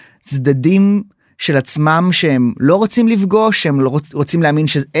פוגשים צדדים של עצמם שהם לא רוצים לפגוש, שהם לא רוצים להאמין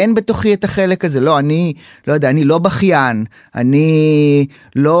שאין בתוכי את החלק הזה, לא, אני לא יודע, אני לא בכיין, אני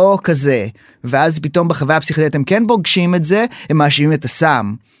לא כזה, ואז פתאום בחוויה הפסיכדלית הם כן פוגשים את זה, הם מאשימים את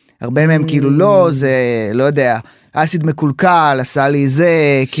הסם, הרבה מהם כאילו לא, זה לא יודע, אסיד מקולקל, עשה לי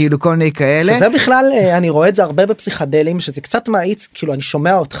זה, כאילו כל מיני כאלה. שזה בכלל, אני רואה את זה הרבה בפסיכדלים, שזה קצת מאיץ, כאילו אני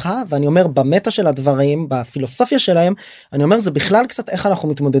שומע אותך, ואני אומר במטה של הדברים, בפילוסופיה שלהם, אני אומר זה בכלל קצת איך אנחנו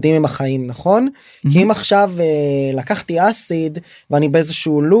מתמודדים עם החיים, נכון? כי אם עכשיו לקחתי אסיד, ואני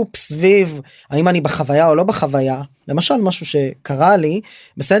באיזשהו לופ סביב, האם אני בחוויה או לא בחוויה, למשל משהו שקרה לי,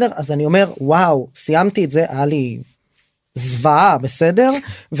 בסדר? אז אני אומר, וואו, סיימתי את זה, היה לי זוועה, בסדר?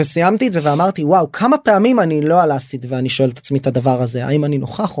 וסיימתי את זה ואמרתי, וואו, כמה פעמים אני לא על אסיד, ואני שואל את עצמי את הדבר הזה, האם אני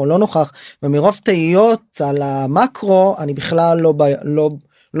נוכח או לא נוכח, ומרוב תהיות על המקרו, אני בכלל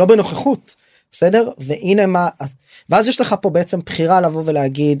לא בנוכחות, בסדר? והנה מה, ואז יש לך פה בעצם בחירה לבוא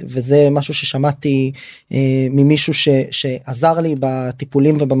ולהגיד, וזה משהו ששמעתי ממישהו שעזר לי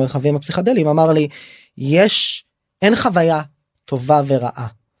בטיפולים ובמרחבים הפסיכדליים, אמר לי, אין חוויה טובה ורעה,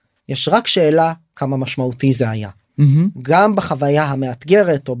 יש רק שאלה כמה משמעותי זה היה. גם בחוויה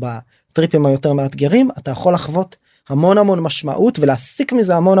המאתגרת או בטריפים היותר מאתגרים, אתה יכול לחוות המון המון משמעות ולהסיק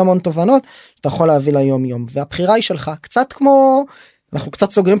מזה המון המון תובנות שאתה יכול להביא ליום יום, והבחירה היא שלך, קצת כמו, אנחנו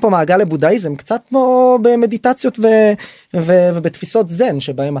קצת סוגרים פה מעגל לבודהיזם, קצת כמו במדיטציות ובתפיסות זן,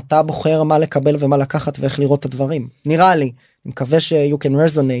 שבהם אתה בוחר מה לקבל ומה לקחת ואיך לראות את הדברים. נראה לי, אני מקווה ש-you can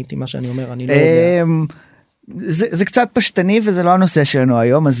resonate עם מה שאני אומר, אני לא יודע. זה קצת פשטני וזה לא הנושא שלנו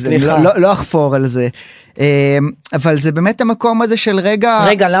היום, אז אני לא אחפור על זה, אבל זה באמת המקום הזה של רגע,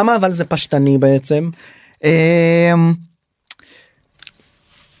 למה אבל זה פשטני בעצם?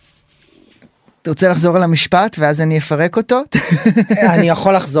 אתה רוצה לחזור על המשפט ואז אני אפרק אותו? אני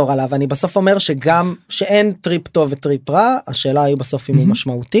יכול לחזור עליו, אני בסוף אומר שגם שאין טריפ טוב וטריפ רע, השאלה היא בסוף אם הוא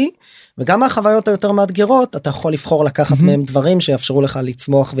משמעותי, וגם מהחוויות היותר מאתגרות, אתה יכול לבחור לקחת מהם דברים שיאפשרו לך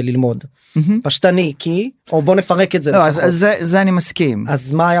לצמוח וללמוד. פשטני כי, או בוא נפרק את זה. לא, אז זה אני מסכים.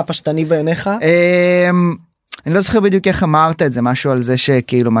 אז מה היה פשטני בעיניך? אני לא זוכר בדיוק איך אמרת את זה, משהו על זה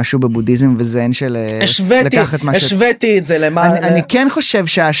שכאילו משהו בבודהיזם וזן של לקחת משהו. השוויתי את זה למה... אני כן חושב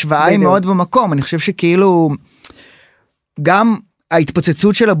שההשוואה היא מאוד במקום, אני חושב שכאילו גם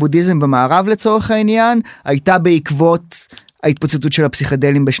ההתפוצצות של הבודהיזם במערב לצורך העניין, הייתה בעקבות ההתפוצצות של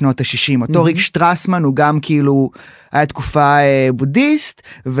הפסיכדלים בשנות ה-60. אותו ריק שטרסמן הוא גם כאילו, היה תקופה בודהיסט,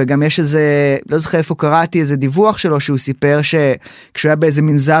 וגם יש איזה, לא זוכר איפה קראתי, איזה דיווח שלו, שהוא סיפר שכשהוא היה באיזה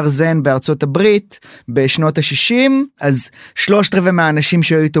מנזר זן בארצות הברית, בשנות ה-60, אז 3/4 מהאנשים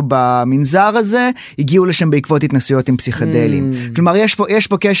שהיו איתו במנזר הזה, הגיעו לשם בעקבות התנסויות עם פסיכדלים. כלומר, יש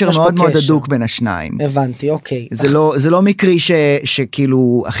פה קשר מאוד מאוד הדוק בין השניים. הבנתי, אוקיי. זה לא מקרי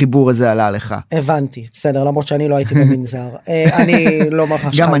שכאילו החיבור הזה עלה לך. הבנתי, בסדר, למרות שאני לא הייתי במנזר.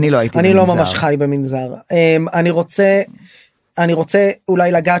 גם אני לא הייתי במנזר. אני לא ממש חי במנזר. אני רוצה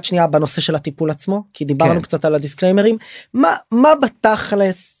אולי לגעת שנייה בנושא של הטיפול עצמו, כי דיברנו קצת על הדיסקליימרים. מה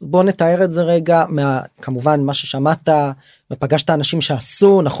בתכלס, בוא נתאר את זה רגע, כמובן מה ששמעת ופגשת אנשים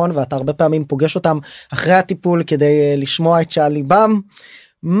שעשו, נכון? ואתה הרבה פעמים פוגש אותם אחרי הטיפול כדי לשמוע את שעל ליבם.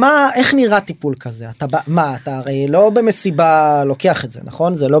 איך נראה טיפול כזה? אתה הרי לא במסיבה לוקח את זה,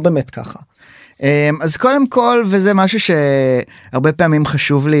 נכון? זה לא באמת ככה. אז קודם כל, וזה משהו שהרבה פעמים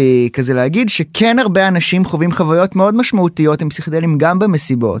חשוב לי כזה להגיד, שכן הרבה אנשים חווים חוויות מאוד משמעותיות עם פסיכדלים גם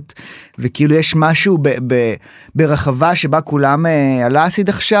במסיבות, וכאילו יש משהו ברחבה שבה כולם על אסיד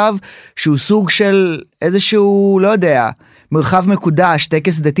עכשיו, שהוא סוג של איזשהו, לא יודע, מרחב מקודש,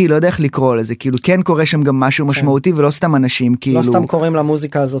 טקס דתי, לא יודע איך לקרוא לזה, כאילו כן קורה שם גם משהו משמעותי, ולא סתם אנשים כאילו... לא סתם קוראים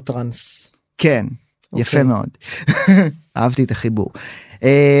למוזיקה הזאת טרנס. כן, יפה מאוד. אהבתי את החיבור.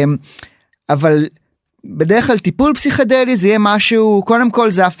 אבל בדרך כלל טיפול פסיכדלי זה יהיה משהו, קודם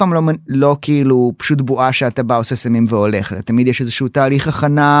כל זה אף פעם לא כאילו פשוט בועה שאתה בא עושה סמים והולך, תמיד יש איזשהו תהליך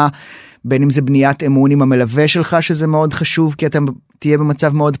הכנה, בין אם זה בניית אמון עם המלווה שלך שזה מאוד חשוב, כי אתה תהיה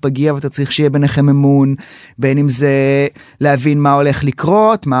במצב מאוד פגיע ואתה צריך שיהיה ביניכם אמון, בין אם זה להבין מה הולך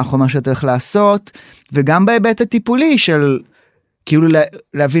לקרות, מה החומר שאתה הולך לעשות, וגם בהיבט הטיפולי של כאילו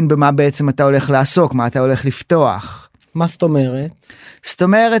להבין במה בעצם אתה הולך לעסוק, מה אתה הולך לפתוח. מה זאת אומרת? זאת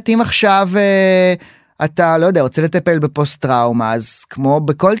אומרת, אם עכשיו אתה, לא יודע, רוצה לטפל בפוסט טראומה, אז כמו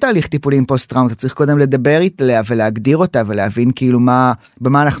בכל תהליך טיפולי עם פוסט טראומה, אתה צריך קודם לדבר איתה ולהגדיר אותה ולהבין כאילו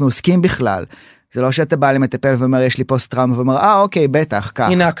במה אנחנו עוסקים בכלל. זה לא שאתה בא למטפל ואומר, יש לי פוסט טראומה, ואומר, אוקיי, בטח, כך.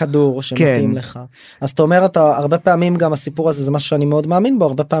 הנה הכדור שמתאים לך. אז אתה אומר, הרבה פעמים גם הסיפור הזה, זה משהו שאני מאוד מאמין בו,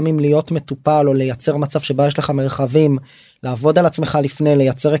 הרבה פעמים להיות מטופל, או לייצר מצב שבה יש לך מרחבים, לעבוד על עצמך לפני,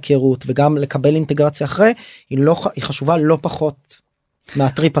 לייצר היכרות, וגם לקבל אינטגרציה אחרי, היא חשובה לא פחות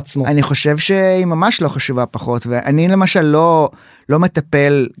מהטריפ עצמו. אני חושב שהיא ממש לא חשובה פחות, ואני למשל לא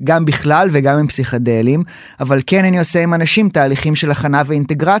מטפל גם בכלל וגם עם פסיכדלים, אבל כן אני עושה עם אנשים תהליכים של הכנה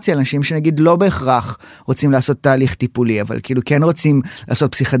ואינטגרציה, אנשים שנגיד לא בהכרח רוצים לעשות תהליך טיפולי, אבל כאילו כן רוצים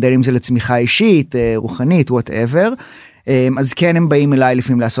לעשות פסיכדלים, זה לצמיחה אישית, רוחנית, whatever, אז כן הם באים אליי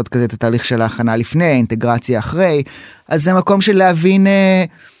לפעמים לעשות כזה את התהליך של ההכנה לפני, אינטגרציה אחרי, אז זה מקום של להבין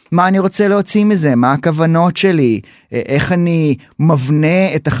מה אני רוצה להוציא מזה, מה הכוונות שלי, איך אני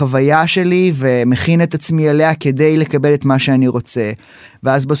מבנה את החוויה שלי ומכין את עצמי עליה כדי לקבל את מה שאני רוצה.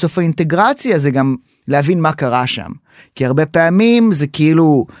 ואז בסוף האינטגרציה זה גם להבין מה קרה שם. כי הרבה פעמים זה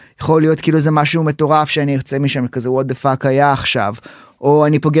כאילו, יכול להיות כאילו זה משהו מטורף שאני ארצה משם כזה, what the fuck היה עכשיו. או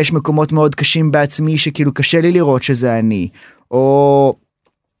אני פוגש מקומות מאוד קשים בעצמי שכאילו קשה לי לראות שזה אני. או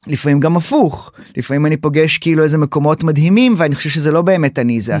לפעמים גם הפוך, לפעמים אני פוגש כאילו איזה מקומות מדהימים, ואני חושב שזה לא באמת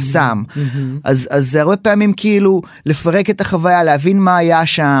אני, זה הסם. אז זה הרבה פעמים כאילו לפרק את החוויה, להבין מה היה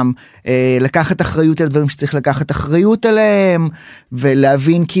שם, לקחת אחריות על דברים שצריך לקחת אחריות עליהם,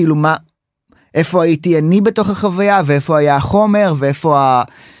 ולהבין כאילו איפה הייתי אני בתוך החוויה, ואיפה היה החומר, ואיפה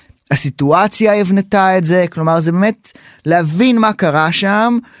הסיטואציה הבנתה את זה, כלומר זה באמת להבין מה קרה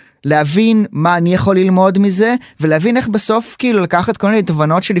שם, להבין מה אני יכול ללמוד מזה, ולהבין איך בסוף כאילו לקחת כל מיני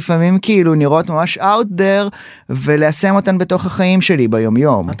תובנות שלפעמים כאילו נראות ממש out there, וליישם אותן בתוך החיים שלי ביום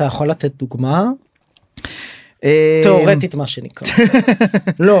יום. אתה יכול לתת דוגמה? תיאורטית מה שנקרא.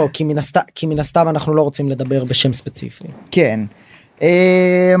 לא, כי מן הסתם אנחנו לא רוצים לדבר בשם ספציפי. כן.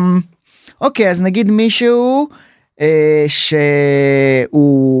 אוקיי, אז נגיד מישהו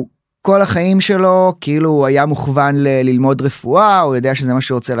שהוא כל החיים שלו כאילו הוא היה מוכוון ללמוד רפואה, הוא יודע שזה מה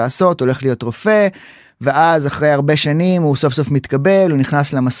שהוא רוצה לעשות, הולך להיות רופא, ואז אחרי הרבה שנים הוא סוף סוף מתקבל, הוא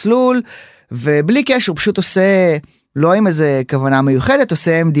נכנס למסלול, ובלי קשר הוא פשוט עושה, לא עם איזה כוונה מיוחדת,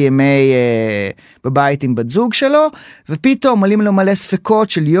 עושה MDMA בבית עם בת זוג שלו, ופתאום עולים לו מלא ספקות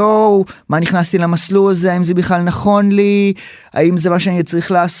של יואו, מה נכנסתי למסלול הזה, האם זה בכלל נכון לי, האם זה מה שאני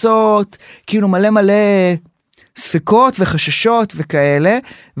צריך לעשות, כאילו מלא ספקות וחששות וכאלה,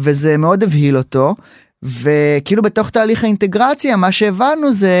 וזה מאוד הבהיל אותו, וכאילו בתוך תהליך האינטגרציה, מה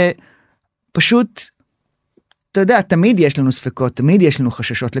שהבנו זה פשוט, אתה יודע, תמיד יש לנו ספקות, תמיד יש לנו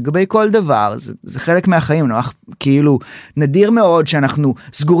חששות לגבי כל דבר, זה חלק מהחיים, כאילו נדיר מאוד שאנחנו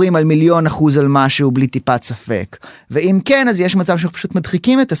סגורים על 1,000,000% על משהו בלי טיפת ספק, ואם כן, אז יש מצב שאנחנו פשוט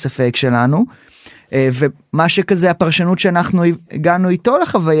מדחיקים את הספק שלנו, ומה שכזה הפרשנות שאנחנו הגענו איתו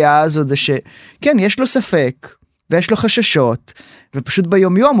לחוויה הזאת, זה שכן, יש לו ספק, ויש לו חששות, ופשוט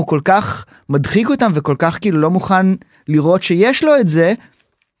ביום יום הוא כל כך מדחיק אותם, וכל כך כאילו לא מוכן לראות שיש לו את זה,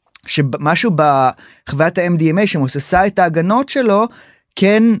 שמשהו בחוויית ה-MDMA שמוססה את ההגנות שלו,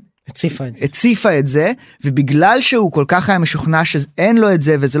 כן הציפה את זה, ובגלל שהוא כל כך היה משוכנע שאין לו את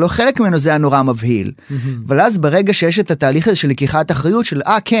זה, וזה לא חלק ממנו, זה היה נורא מבהיל. אבל אז ברגע שיש את התהליך הזה של לקיחת אחריות, של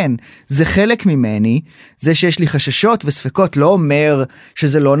כן, זה חלק ממני, זה שיש לי חששות וספקות, לא אומר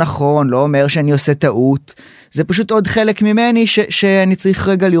שזה לא נכון, לא אומר שאני עושה טעות, זה פשוט עוד חלק ממני שאני צריך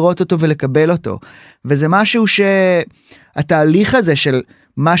רגע לראות אותו ולקבל אותו. וזה משהו שהתהליך הזה של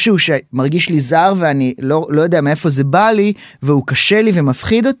משהו שמרגיש לי זר ואני לא יודע מאיפה זה בא לי, והוא קשה לי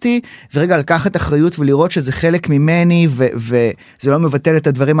ומפחיד אותי, ורגע לקחת אחריות ולראות שזה חלק ממני, וזה לא מבטל את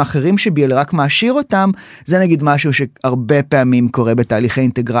הדברים האחרים שבי, אלא רק מעשיר אותם, זה נגיד משהו שהרבה פעמים קורה בתהליכי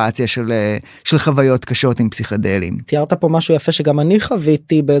אינטגרציה של חוויות קשות עם פסיכדלים. תיארת פה משהו יפה שגם אני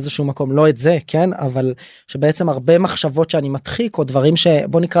חוויתי באיזשהו מקום, לא את זה, כן? אבל שבעצם הרבה מחשבות שאני מדחיק, או דברים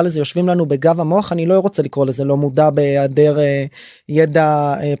שבוא נקרא לזה יושבים לנו בגב המוח, אני לא רוצה לקרוא לזה לא מודע בהיעדר ידע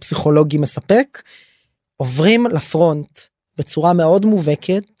פסיכולוגי מספק, עוברים לפרונט בצורה מאוד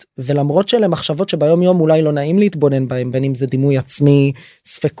מובהקת, ולמרות שאלה מחשבות שביום יום אולי לא נעים להתבונן בהם, בין אם זה דימוי עצמי,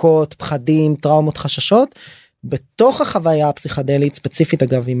 ספקות, פחדים, טראומות, חששות, בתוך החוויה הפסיכדלית, ספציפית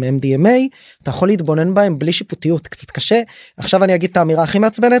אגב עם MDMA, אתה יכול להתבונן בהם בלי שיפוטיות, קצת קשה. עכשיו אני אגיד את האמירה הכי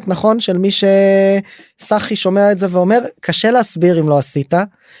מעצבנת, נכון? של מי שסחי שומע את זה ואומר, קשה להסביר אם לא עשית,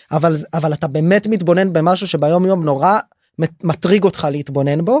 אבל אתה באמת מתבונן במשהו שביום יום נורא מטריג אותך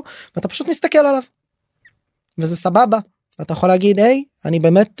להתבונן בו, ואתה פשוט מסתכל עליו. וזה סבבה. אתה יכול להגיד, היי, אני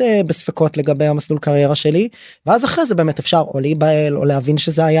באמת בספקות לגבי המסלול קריירה שלי, ואז אחרי זה באמת אפשר או להיבהל, או להבין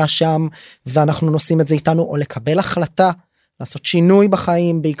שזה היה שם, ואנחנו נושאים את זה איתנו, או לקבל החלטה, לעשות שינוי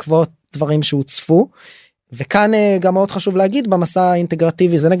בחיים בעקבות דברים שהוצפו. וכאן גם מאוד חשוב להגיד, במסע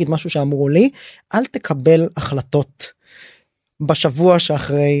האינטגרטיבי, זה נגיד משהו שאמרו לי, אל תקבל החלטות בשבוע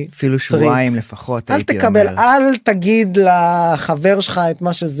שאחרי. אפילו שבועיים לפחות, אל תקבל, אל תגיד לחבר שלך את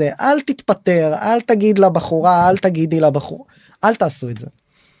מה שזה, אל תתפטר, אל תגיד לבחורה, אל תגידי לבחור, אל תעשו את זה.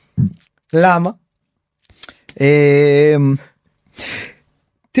 למה?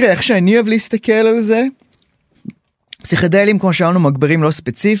 תראה, איך שאני אוהב להסתכל על זה, פסיכדלים כמו שאמרנו מגברים לא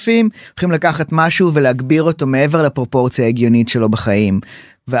ספציפיים, יכולים לקחת משהו ולהגביר אותו מעבר לפרופורציה ההגיונית שלו בחיים.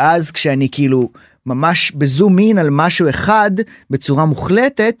 ואז כשאני כאילו ממש בזום אין על משהו אחד בצורה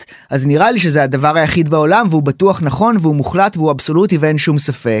מוחלטת, אז נראה לי שזה הדבר היחיד בעולם, והוא בטוח נכון, והוא מוחלט, והוא אבסולוטי, ואין שום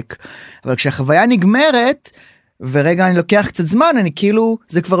ספק. אבל כשהחוויה נגמרת, ורגע אני לוקח קצת זמן, אני כאילו,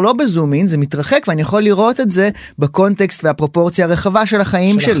 זה כבר לא בזום אין, זה מתרחק, ואני יכול לראות את זה בקונטקסט והפרופורציה הרחבה של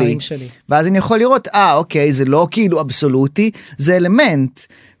החיים שלי. ואז אני יכול לראות, אוקיי, זה לא כאילו אבסולוטי, זה אלמנט,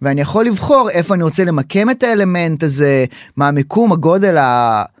 ואני יכול לבחור איפה אני רוצה למקם את האלמנט הזה, מה המיקום, הגודל,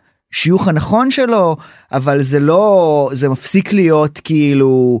 השיוך הנכון שלו, אבל זה לא, זה מפסיק להיות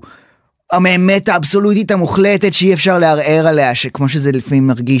כאילו, האמת האבסולוטית המוחלטת שאי אפשר לערער עליה, כמו שזה לפעמים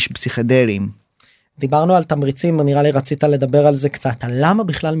נרגיש בפסיכדלים. דיברנו על תמריצים, נראה לי רצית לדבר על זה קצת, על למה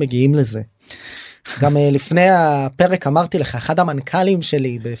בכלל מגיעים לזה. גם לפני הפרק אמרתי לך, אחד המנכ"לים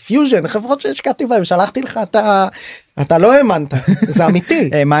שלי בפיוז'ן, חברות שהשקעתי בהם, שלחתי לך, אתה לא האמנת, זה אמיתי.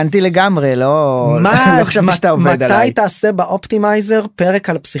 האמנתי לגמרי, לא חשבתי שאתה עובד עליי. מתי תעשה באופטימייזר פרק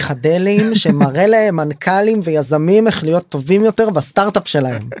על פסיכדלים, שמראה להם מנכ"לים ויזמים איך להיות טובים יותר בסטארט-אפ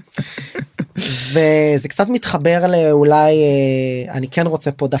שלהם. וזה קצת מתחבר לאולי, אני כן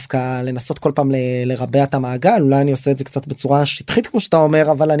רוצה פה דווקא לנסות כל פעם לרבע את המעגל, אולי אני עושה את זה קצת בצורה שטחית כמו שאתה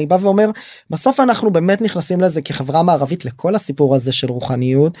אומר, אבל אני בא ואומר, בסוף אנחנו באמת נכנסים לזה כחברה מערבית לכל הסיפור הזה של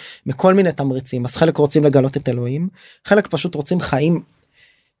רוחניות, מכל מיני תמריצים, אז חלק רוצים לגלות את אלוהים, חלק פשוט רוצים חיים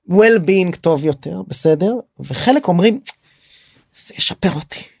well-being טוב יותר, בסדר? וחלק אומרים, זה ישפר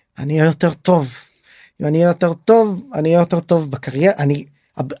אותי, אני אהיה יותר טוב, אם אני אהיה יותר טוב, אני אהיה יותר טוב בקריירה,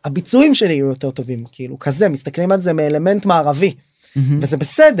 הביצועים שלי יהיו יותר טובים, כאילו כזה, מסתכלים על זה מאלמנט מערבי, וזה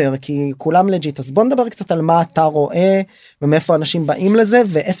בסדר, כי כולם לג'יט, אז בוא נדבר קצת על מה אתה רואה, ומאיפה אנשים באים לזה,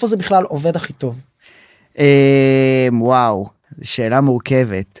 ואיפה זה בכלל עובד הכי טוב. וואו, שאלה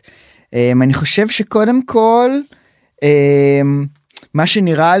מורכבת. אני חושב שקודם כל, מה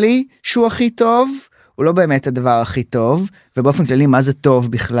שנראה לי שהוא הכי טוב, הוא לא באמת הדבר הכי טוב, ובאופן כללי מה זה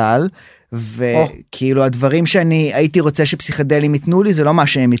טוב בכלל, וכאילו הדברים שאני הייתי רוצה שפסיכדלים ייתנו לי, זה לא מה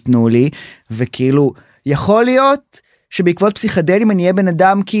שהם ייתנו לי, וכאילו יכול להיות שבעקבות פסיכדלים אני אהיה בן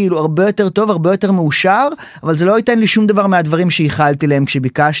אדם כאילו הרבה יותר טוב, הרבה יותר מאושר, אבל זה לא ייתן לי שום דבר מהדברים שאיחלתי להם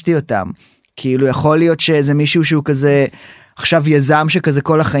כשביקשתי אותם. כאילו יכול להיות שזה מישהו שהוא כזה עכשיו יזם שכזה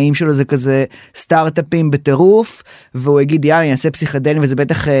כל החיים שלו זה כזה סטארט-אפים בטירוף, והוא יגיד יאללה אני אעשה פסיכדלים וזה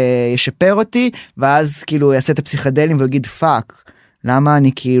בטח ישפר אותי, ואז כאילו הוא יעשה את הפסיכדלים והוא יגיד פאק, למה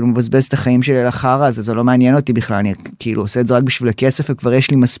אני כאילו מבזבז את החיים שלי לחרא הזה, זה לא מעניין אותי בכלל, אני כאילו עושה את זה רק בשביל הכסף וכבר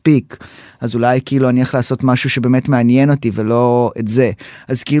יש לי מספיק, אז אולי כאילו אני הולך לעשות משהו שבאמת מעניין אותי ולא את זה,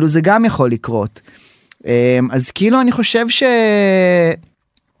 אז כאילו זה גם יכול לקרות. אז כאילו אני חושב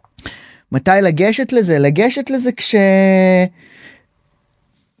מתי לגשת לזה? לגשת לזה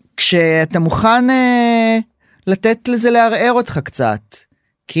כשאתה מוכן לתת לזה לערער אותך קצת.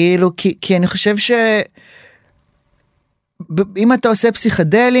 כאילו, כי אני חושב אם אתה עושה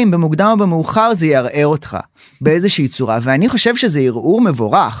פסיכדלים במוקדם או במאוחר זה יערער אותך באיזושהי צורה, ואני חושב שזה ערעור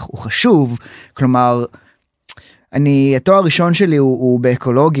מבורך, הוא חשוב, כלומר, התואר הראשון שלי הוא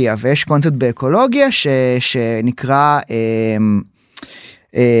באקולוגיה, ויש קונספט באקולוגיה שנקרא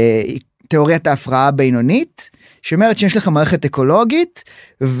תיאוריית ההפרעה הבינונית, שאומרת שיש לך מערכת אקולוגית,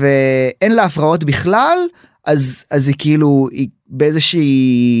 ואין לה הפרעות בכלל, אז היא כאילו, היא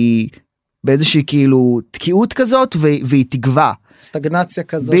באיזושהי כאילו תקיעות כזאת, והיא תגווה. סטגנציה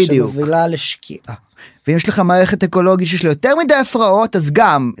כזו שמובילה לשקיעה. ואם יש לך מערכת אקולוגית שיש לה יותר מדי הפרעות, אז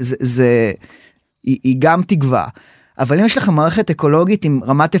גם, היא גם תגווה. אבל אם יש לך מערכת אקולוגית עם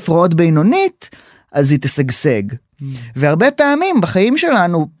רמת הפרעות בינונית, אז היא תשגשג. והרבה פעמים בחיים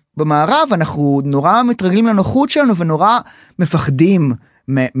שלנו, במערב, אנחנו נורא מתרגלים לנוחות שלנו, ונורא מפחדים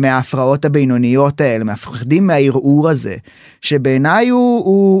מההפרעות הבינוניות האלה, מפחדים מהערעור הזה, שבעיניי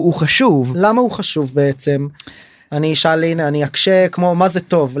הוא חשוב. למה הוא חשוב בעצם? אני אשאל, הנה, אני אקשה כמו מה זה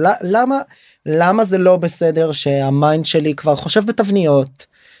טוב. למה זה לא בסדר שהמיינד שלי כבר חושב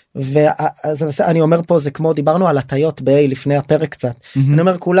בתבניות? ואני אומר פה זה כמו דיברנו על הטיות לפני הפרק קצת, אני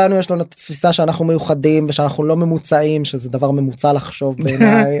אומר כולנו יש לנו תפיסה שאנחנו מיוחדים ושאנחנו לא ממוצעים, שזה דבר ממוצע לחשוב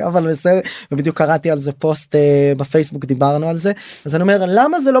בעיניי, אבל זה, ובדיוק קראתי על זה פוסט בפייסבוק, דיברנו על זה, אז אני אומר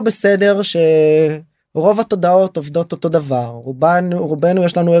למה זה לא בסדר רוב התודעות עובדות אותו דבר, רובנו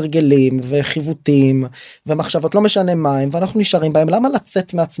יש לנו הרגלים וחיוותים ומחשבות, לא משנה מה הם, ואנחנו נשארים בהם. למה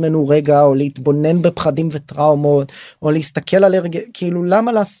לצאת מעצמנו רגע, או להתבונן בפחדים וטראומות, או להסתכל על כאילו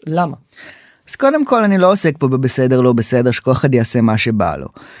למה? אז קודם כל אני לא עוסק פה בבסדר לא בסדר, שכל אחד יעשה מה שבא לו.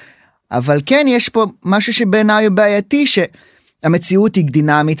 אבל כן, יש פה משהו שבעיניי הוא בעייתי, שהמציאות היא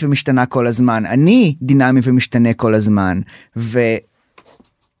דינמית ומשתנה כל הזמן. אני דינמי ומשתנה כל הזמן, וכל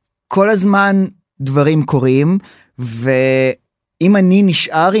הזמן דברים קורים, ואם אני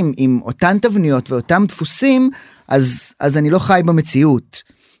נשאר עם אותן תבניות ואותם דפוסים, אז אני לא חי במציאות.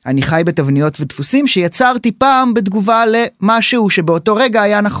 אני חי בתבניות ודפוסים שיצרתי פעם בתגובה למשהו שבאותו רגע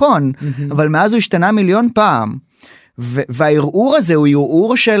היה נכון, אבל מאז הוא השתנה מיליון פעם. והערעור הזה הוא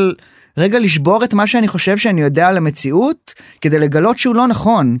ערעור של רגע לשבור את מה שאני חושב שאני יודע על המציאות, כדי לגלות שהוא לא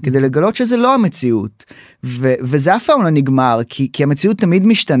נכון, כדי לגלות שזה לא המציאות. וזה אף פעם לא נגמר, כי המציאות תמיד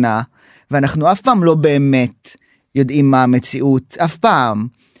משתנה, ואנחנו אף פעם לא באמת יודעים מה המציאות, אף פעם.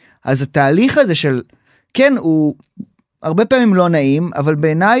 אז התהליך הזה של, כן, הוא הרבה פעמים לא נעים, אבל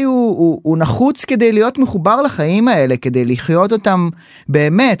בעיניי הוא נחוץ כדי להיות מחובר לחיים האלה, כדי לחיות אותם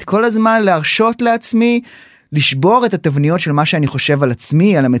באמת, כל הזמן להרשות לעצמי, לשבור את התבניות של מה שאני חושב על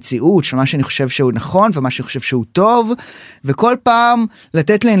עצמי, על המציאות, של מה שאני חושב שהוא נכון, ומה שאני חושב שהוא טוב, וכל פעם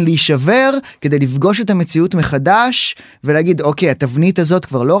לתת להן להישבר, כדי לפגוש את המציאות מחדש, ולהגיד, אוקיי, התבנית הזאת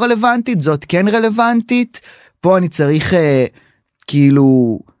כבר לא רלוונטית, זאת כן רלוונטית, פה אני צריך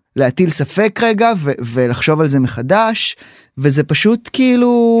כאילו להטיל ספק רגע, ולחשוב על זה מחדש, וזה פשוט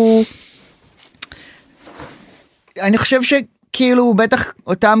כאילו, אני חושב כאילו בטח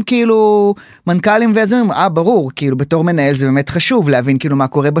אותם כאילו מנכ"לים ואיזה, ברור, כאילו בתור מנהל זה באמת חשוב להבין כאילו מה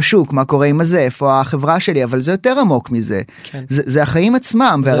קורה בשוק, מה קורה עם הזה, איפה החברה שלי, אבל זה יותר עמוק מזה. כן. זה החיים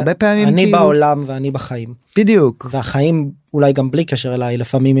עצמם, והרבה פעמים אני כאילו בעולם ואני בחיים. בדיוק. והחיים אולי גם בלי קשר אליי,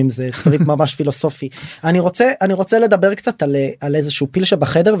 לפעמים אם זה טריפ ממש פילוסופי. אני רוצה לדבר קצת על איזשהו פיל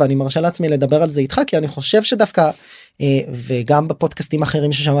שבחדר, ואני מרשה לעצמי לדבר על זה איתך, כי אני חושב שדווקא, וגם בפודקאסטים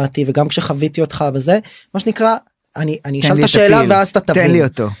אחרים ששמעתי, וגם כשחוויתי אותך בזה, מה שנקרא, אני אשאל את השאלה ואז אתה תבין. תן לי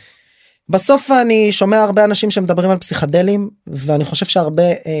אותו. בסוף אני שומע הרבה אנשים שמדברים על פסיכדלים, ואני חושב שהרבה,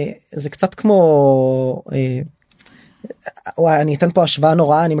 זה קצת כמו, אני אתן פה השוואה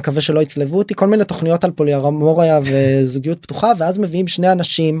נוראה, אני מקווה שלא יצלבו אותי, כל מיני תוכניות על פוליאמוריה וזוגיות פתוחה, ואז מביאים שני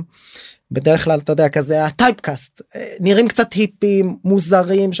אנשים, בדרך כלל אתה יודע כזה, הטייפקאסט, נראים קצת היפים,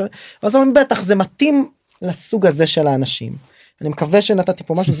 מוזרים, ואז אומרים בטח זה מתאים לסוג הזה של האנשים. אני מקווה שנתתי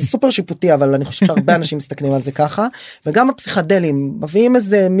פה משהו, זה סופר שיפוטי, אבל אני חושב שהרבה אנשים מסתכלים על זה ככה, וגם הפסיכדלים, מביאים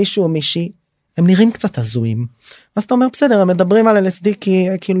איזה מישהו או מישהי, הם נראים קצת הזויים. אז אתה אומר, בסדר, הם מדברים על LSD, כי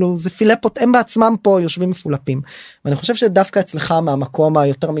כאילו זה פילפות, הם בעצמם פה יושבים מפולפים. ואני חושב שדווקא אצלך מהמקום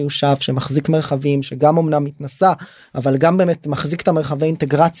היותר מיושב, שמחזיק מרחבים, שגם אומנם מתנסה, אבל גם באמת מחזיק את המרחבי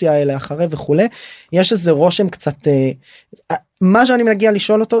אינטגרציה האלה אחרי וכו', יש איזה רושם קצת, מה שאני מגיע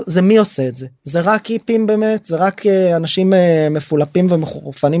לשאול אותו, זה מי עושה את זה? זה רק היפים באמת? זה רק אנשים מפולפים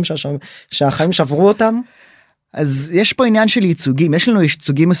ומחורפנים שהחיים שברו אותם? אז יש פה עניין של ייצוגים, יש לנו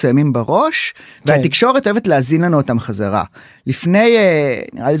ייצוגים מסוימים בראש, והתקשורת אוהבת להזין לנו אותם חזרה. לפני,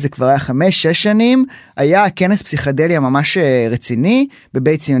 נראה לי זה כבר היה 5-6 שנים, היה כנס פסיכדלי ממש רציני,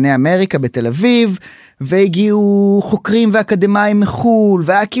 בבית ציוני אמריקה בתל אביב, והגיעו חוקרים ואקדמיים מחול,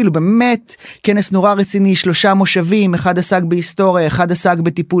 והיה כאילו באמת כנס נורא רציני, 3 מושבים, אחד עסק בהיסטוריה, אחד עסק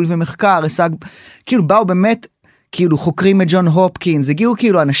בטיפול ומחקר, כאילו באו באמת, כאילו חוקרים מג'ון הופקינס, הגיעו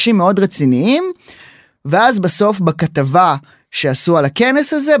כאילו אנשים מאוד רציניים, ואז בסוף בכתבה שעשו על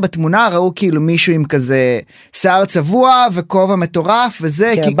הכנס הזה, בתמונה ראו כאילו מישהו עם כזה שיער צבוע וכובע מטורף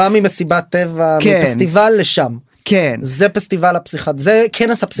וזה. כן, בא ממסיבת טבע, כן. מפסטיבל לשם. כן. זה פסטיבל זה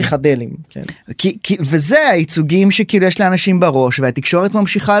כנס הפסיכדלים. כן. וזה הייצוגים שכאילו יש לאנשים בראש, והתקשורת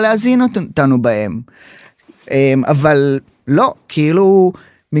ממשיכה להזין אותנו בהם. אבל לא, כאילו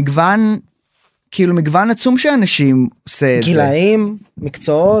מגוון עצום שאנשים עושה את זה. גילאים,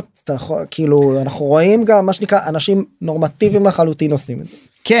 מקצועות, כאילו אנחנו רואים גם מה שנקרא אנשים נורמטיביים לחלוטין עושים את זה.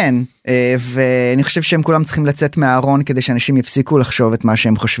 כן, ואני חושב שהם כולם צריכים לצאת מהארון כדי שאנשים יפסיקו לחשוב את מה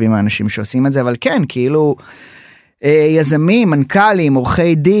שהם חושבים האנשים שעושים את זה, אבל כן, כאילו יזמים, מנכ"לים,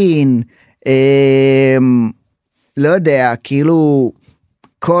 עורכי דין, לא יודע, כאילו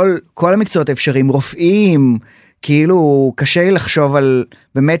כל המקצועות האפשריים, רופאים, כאילו קשה לי לחשוב על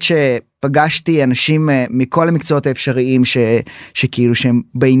באמת שפגשתי אנשים מכל המקצועות האפשריים שכאילו שהם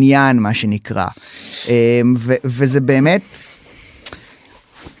בעניין מה שנקרא, וזה באמת,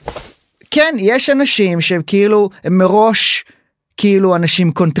 כן, יש אנשים שכאילו הם מראש כאילו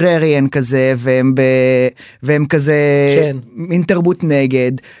אנשים קונטרריאן כזה, והם כזה מין תרבות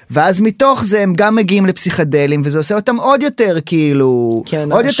נגד, ואז מתוך זה הם גם מגיעים לפסיכדלים, וזה עושה אותם עוד יותר כאילו,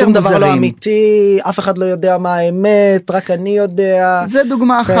 עוד יותר שום דבר לא אמיתי, אף אחד לא יודע מה האמת, רק אני יודע. זה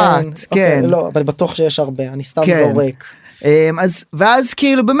דוגמה אחת, כן. לא, אבל בטוח שיש הרבה, אני סתם זורק. ואז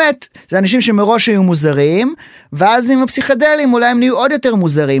כאילו באמת זה אנשים שמראש היו מוזרים, ואז עם הפסיכדלים אולי הם נהיו עוד יותר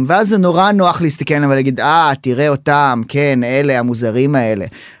מוזרים, ואז זה נורא נוח להסתכל עליהם ולהגיד תראה אותם, כן, אלה המוזרים האלה,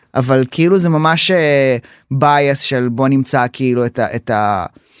 אבל כאילו זה ממש בייס של בוא נמצא כאילו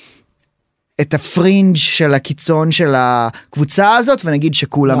את הפרינג' של הקיצון של הקבוצה הזאת, ונגיד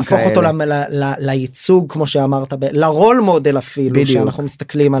שכולם כאלה. להפוך אותו לייצוג, כמו שאמרת, לרול מודל אפילו, בדיוק. שאנחנו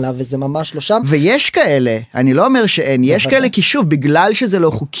מסתכלים עליו, וזה ממש לא שם. ויש כאלה, אני לא אומר שאין, יש כאלה, כי שוב, בגלל שזה לא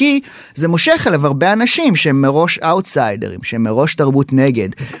חוקי, זה מושך עליו הרבה אנשים שהם מראש אאוטסיידרים, שהם מראש תרבות נגד.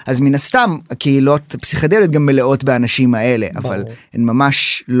 אז מן הסתם, הקהילות פסיכדליות גם מלאות באנשים האלה, אבל הן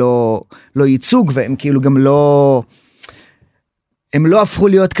ממש לא ייצוג, והם כאילו גם לא... הם לא הפכו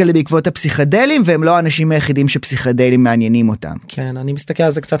להיות כאלה בעקבות הפסיכדלים, והם לא האנשים היחידים שפסיכדלים מעניינים אותם. כן, אני מסתכל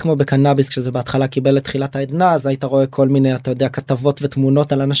על זה קצת כמו בקנאביס, כשזה בהתחלה קיבל את תחילת העדנה, אז היית רואה כל מיני, אתה יודע, כתבות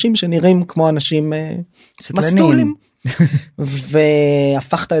ותמונות על אנשים שנראים כמו אנשים מסטולים.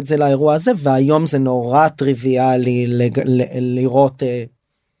 והפכת את זה לאירוע הזה, והיום זה נורא טריוויאלי לראות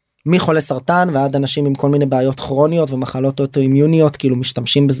מי חולה סרטן ועד אנשים עם כל מיני בעיות כרוניות ומחלות אוטואימיוניות, כאילו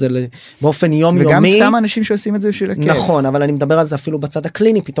משתמשים בזה באופן יומיומי. וגם סתם אנשים שעושים את זה בשביל הכיף. נכון, אבל אני מדבר על זה אפילו בצד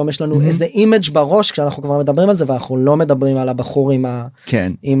הקליני, פתאום יש לנו איזה אימג' בראש כשאנחנו כבר מדברים על זה, ואנחנו לא מדברים על הבחור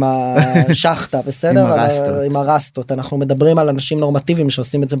עם השחטה, בסדר? עם הרסטות. אנחנו מדברים על אנשים נורמטיביים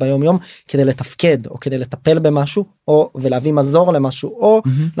שעושים את זה ביום יום, כדי לתפקד, או כדי לטפל במשהו, או ולהביא מזור למשהו, או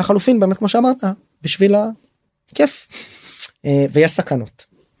לחלופין, באמת כמו שאמרת, בשביל הכיף. ויש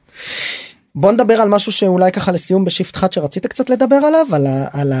סכנות. בוא נדבר על משהו שאולי ככה לסיום בשיפט חד שרצית קצת לדבר עליו,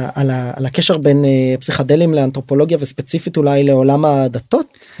 על הקשר בין פסיכדלים לאנתרופולוגיה וספציפית אולי לעולם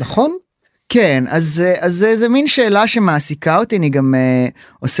הדתות, נכון? כן, אז זה מין שאלה שמעסיקה אותי, אני גם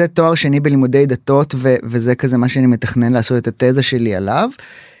עושה תואר שני בלימודי דתות, וזה כזה מה שאני מתכנן לעשות את התזה שלי עליו.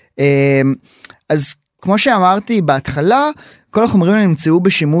 אז כמו שאמרתי בהתחלה, כל החומרים נמצאו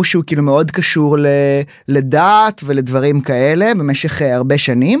בשימוש שהוא כאילו מאוד קשור לדת ולדברים כאלה במשך הרבה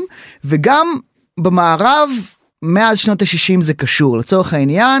שנים, וגם במערב מאז שנות ה-60 זה קשור. לצורך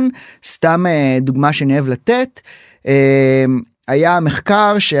העניין, סתם דוגמה שאני אוהב לתת, היה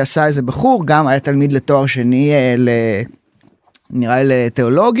מחקר שעשה איזה בחור, גם היה תלמיד לתואר שני, נראה לי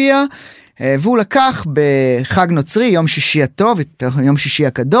לתיאולוגיה, והוא לקח בחג נוצרי, יום שישי הטוב, יום שישי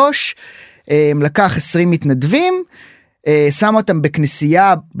הקדוש, לקח 20 מתנדבים, שם אותם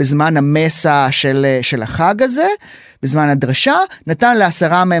בכנסייה בזמן המסה של החג הזה, בזמן הדרשה, נתן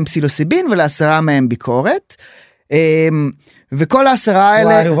ל10 מהם פסילוסיבין ול10 מהם ביקורת, וכל 10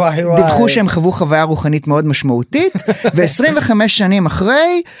 האלה דיווחו שהם חוו חוויה רוחנית מאוד משמעותית, ו25 שנים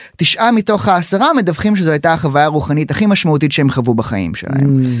אחרי, 9 מתוך 10 מדווחים שזו הייתה החוויה הרוחנית הכי משמעותית שהם חוו בחיים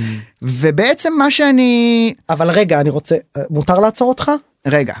שלהם. ובעצם מה שאני... אבל רגע, אני רוצה... מותר לעצור אותך?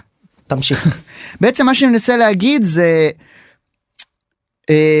 רגע. תמשיך. בעצם מה שאני מנסה להגיד זה,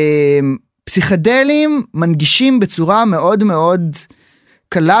 פסיכדלים מנגישים בצורה מאוד מאוד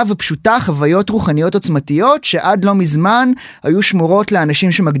קלה ופשוטה חוויות רוחניות עוצמתיות שעד לא מזמן היו שמורות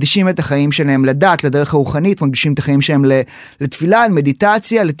לאנשים שמקדישים את החיים שלהם לדת, לדרך הרוחנית, מקדישים את החיים שלהם לתפילה,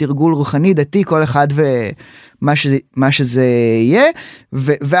 למדיטציה, לתרגול רוחני, דתי, כל אחד ומה שזה יהיה,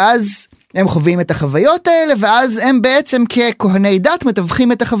 ואז הם חווים את החוויות האלה, ואז הם בעצם ככהני דת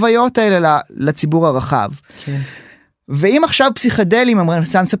מתווכים את החוויות האלה לציבור הרחב. כן. ואם עכשיו פסיכדלים,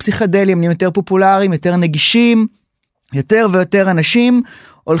 הרנסנס הפסיכדלים נהיים יותר פופולריים, יותר נגישים, יותר ויותר אנשים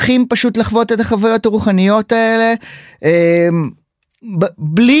הולכים פשוט לחוות את החוויות הרוחניות האלה,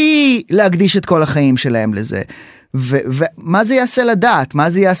 בלי להקדיש את כל החיים שלהם לזה. ומה זה יעשה לדעת? מה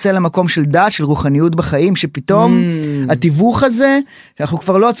זה יעשה למקום של דעת, של רוחניות בחיים, שפתאום התיווך הזה, אנחנו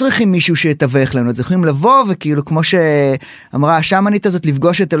כבר לא צריכים מישהו שיתווך לנו, צריכים לבוא וכאילו כמו שאמרה השמנית הזאת,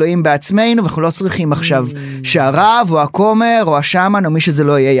 לפגוש את אלוהים בעצמנו, ואנחנו לא צריכים עכשיו שהרב או הכומר או השמן או מי שזה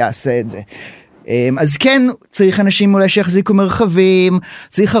לא יהיה יעשה את זה. אז כן, צריך אנשים אולי שיחזיקו מרחבים,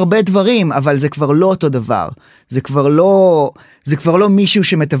 צריך הרבה דברים, אבל זה כבר לא אותו דבר. זה כבר לא מישהו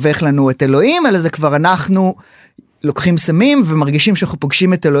שמתווך לנו את אלוהים, אלא זה כבר אנחנו לוקחים סמים ומרגישים שאנחנו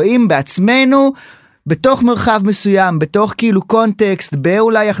פוגשים את אלוהים בעצמנו, בתוך מרחב מסוים, בתוך כאילו קונטקסט,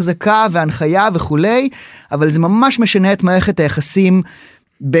 באולי החזקה והנחיה וכולי, אבל זה ממש משנה את מערכת היחסים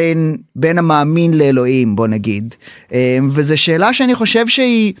בין המאמין לאלוהים, בוא נגיד. וזו שאלה שאני חושב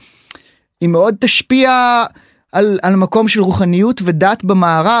שהיא מאוד תשפיע על מקום של רוחניות ודת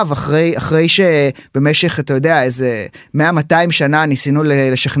במערב, אחרי שבמשך, אתה יודע, איזה 100-200 שנה ניסינו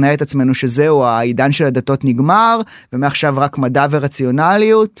לשכנע את עצמנו שזהו, העידן של הדתות נגמר, ומעכשיו רק מדע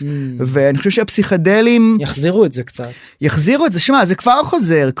ורציונליות, ואני חושב שהפסיכדלים... יחזירו את זה קצת. יחזירו את זה, שמה, זה כבר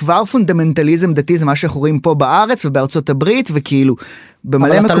חוזר, כבר פונדמנטליזם דתי, זה מה שאנחנו רואים פה בארץ ובארצות הברית, וכאילו,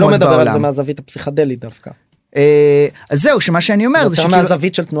 במלא מקומות בעולם. אבל אתה לא מדבר על זה מהזווית הפסיכדלית דווקא. אז זהו, שמה שאני אומר זה יותר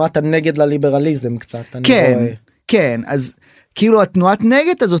מהזווית של תנועת הנגד לליברליזם קצת. כן, אז כאילו התנועת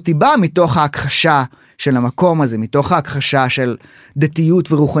נגד הזאת היא באה מתוך ההכחשה של המקום הזה, מתוך ההכחשה של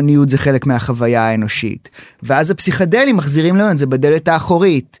דתיות ורוחניות, זה חלק מהחוויה האנושית. ואז הפסיכדלים מחזירים לנו את זה בדלת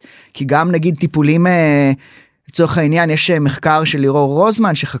האחורית, כי גם נגיד טיפולים, לצורך העניין, יש מחקר של לירור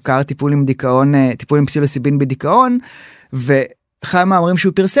רוזמן שחקר טיפולים פסילוסיבין בדיכאון, אחד המאמרים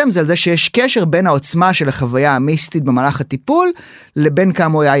שהוא פרסם זה על זה שיש קשר בין העוצמה של החוויה המיסטית במהלך הטיפול, לבין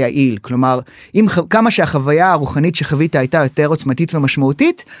כמה הוא היה יעיל. כלומר, כמה שהחוויה הרוחנית שחווית הייתה יותר עוצמתית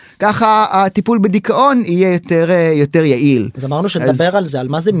ומשמעותית, ככה הטיפול בדיכאון יהיה יותר יעיל. אז אמרנו שדבר על זה, על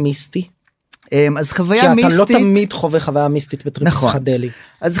מה זה מיסטי? אז חוויה מיסטית... כי אתה לא תמיד חווה חוויה מיסטית בטריפ פסיכדלי.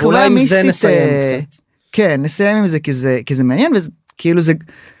 אז חוויה מיסטית... כן, נסיים עם זה כי זה מעניין, וכאילו זה...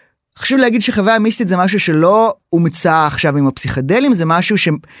 חשוב להגיד שחוויה מיסטית זה משהו שלא הומצא עכשיו עם הפסיכדלים, זה משהו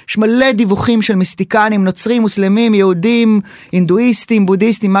שיש מלא דיווחים של מיסטיקנים, נוצרים, מוסלמים, יהודים, הינדואיסטים,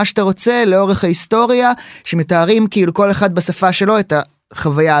 בודהיסטים, מה שאתה רוצה, לאורך ההיסטוריה, שמתארים כאילו כל אחד בשפה שלו את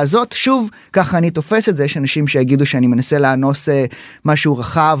החוויה הזאת. שוב, ככה אני תופס את זה, יש אנשים שיגידו שאני מנסה לאנוס משהו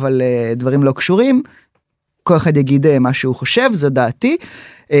רחב על דברים לא קשורים, כל אחד יגיד מה שהוא חושב, זו דעתי.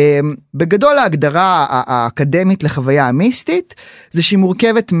 בגדול ההגדרה האקדמית לחוויה המיסטית, זה שהיא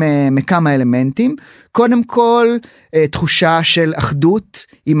מורכבת מכמה אלמנטים. קודם כל, תחושה של אחדות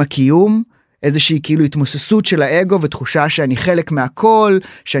עם הקיום, איזושהי כאילו התמוססות של האגו, ותחושה שאני חלק מהכל,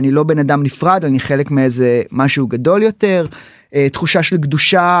 שאני לא בן אדם נפרד, אני חלק מאיזה משהו גדול יותר. תחושה של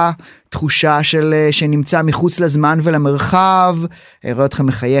קדושה, תחושה שנמצא מחוץ לזמן ולמרחב. רואה אותך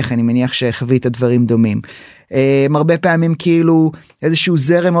מחייך, אני מניח שחווית דברים דומים. הרבה פעמים כאילו איזשהו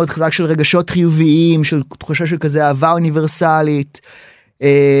זרם מאוד חזק של רגשות חיוביים, של תחושה של כזה אהבה אוניברסלית,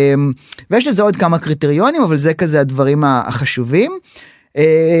 ויש לזה עוד כמה קריטריונים, אבל זה כזה הדברים החשובים.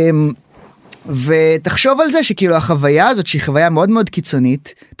 ותחשוב על זה שכאילו החוויה הזאת, שהיא חוויה מאוד מאוד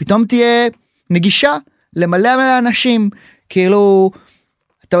קיצונית, פתאום תהיה נגישה למלא אנשים. כאילו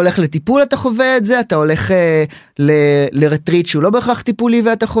אתה הולך לטיפול, אתה חווה את זה, אתה הולך לרטריט שהוא לא בהכרח טיפולי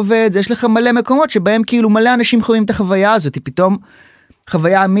ואתה חווה את זה, יש לך מלא מקומות שבהם כאילו מלא אנשים חווים את החוויה הזאת, היא פתאום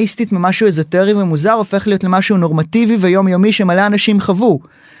חוויה מיסטית ממשהו אזוטרי ומוזר, הופך להיות למשהו נורמטיבי ויומיומי שמלא אנשים חוו,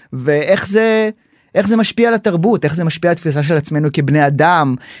 ואיך זה משפיע על התרבות, איך זה משפיע על התפיסה של עצמנו כבני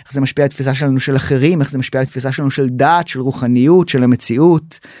אדם, איך זה משפיע על התפיסה שלנו של אחרים, איך זה משפיע על התפיסה שלנו של דת, של רוחניות, של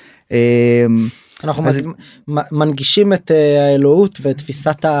המציאות. אנחנו מנגישים את האלוהות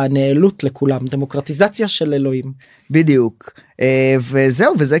ותפיסת הנעלות לכולם, דמוקרטיזציה של אלוהים. בדיוק.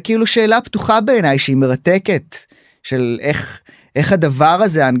 וזהו, וזה כאילו שאלה פתוחה בעיניי שהיא מרתקת, של איך הדבר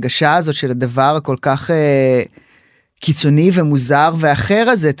הזה, ההנגשה הזאת של הדבר הכל כך קיצוני ומוזר ואחר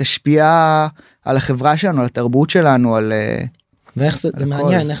הזה, תשפיע על החברה שלנו, על התרבות שלנו, על... ואיך זה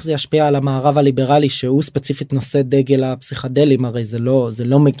מעניין, איך זה ישפיע על המערב הליברלי, שהוא ספציפית נושא דגל הפסיכדלים, הרי זה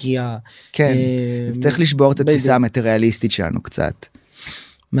לא מגיע... כן, אז צריך לשבור את התפיסה המטריאליסטית שלנו קצת.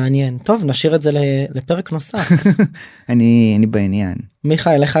 מעניין. טוב, נשאיר את זה לפרק נוסף. אני בעניין.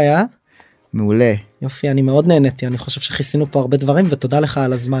 מיכאל, איך היה? מעולה. יופי, אני מאוד נהניתי, אני חושב שחיסינו פה הרבה דברים, ותודה לך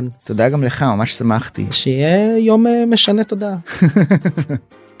על הזמן. תודה גם לך, ממש שמחתי. שיהיה יום משנה תודה.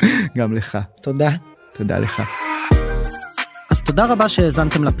 גם לך. תודה. תודה לך. אז תודה רבה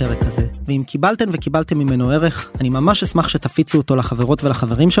שהאזנתם לפרק הזה, ואם קיבלתם ממנו ערך, אני ממש אשמח שתפיצו אותו לחברות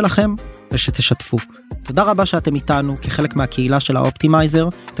ולחברים שלכם, ושתשתפו. תודה רבה שאתם איתנו כחלק מהקהילה של האופטימייזר,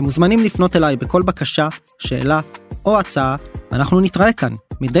 אתם מוזמנים לפנות אליי בכל בקשה, שאלה או הצעה, ואנחנו נתראה כאן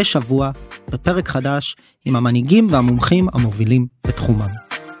מדי שבוע בפרק חדש עם המנהיגים והמומחים המובילים בתחומם.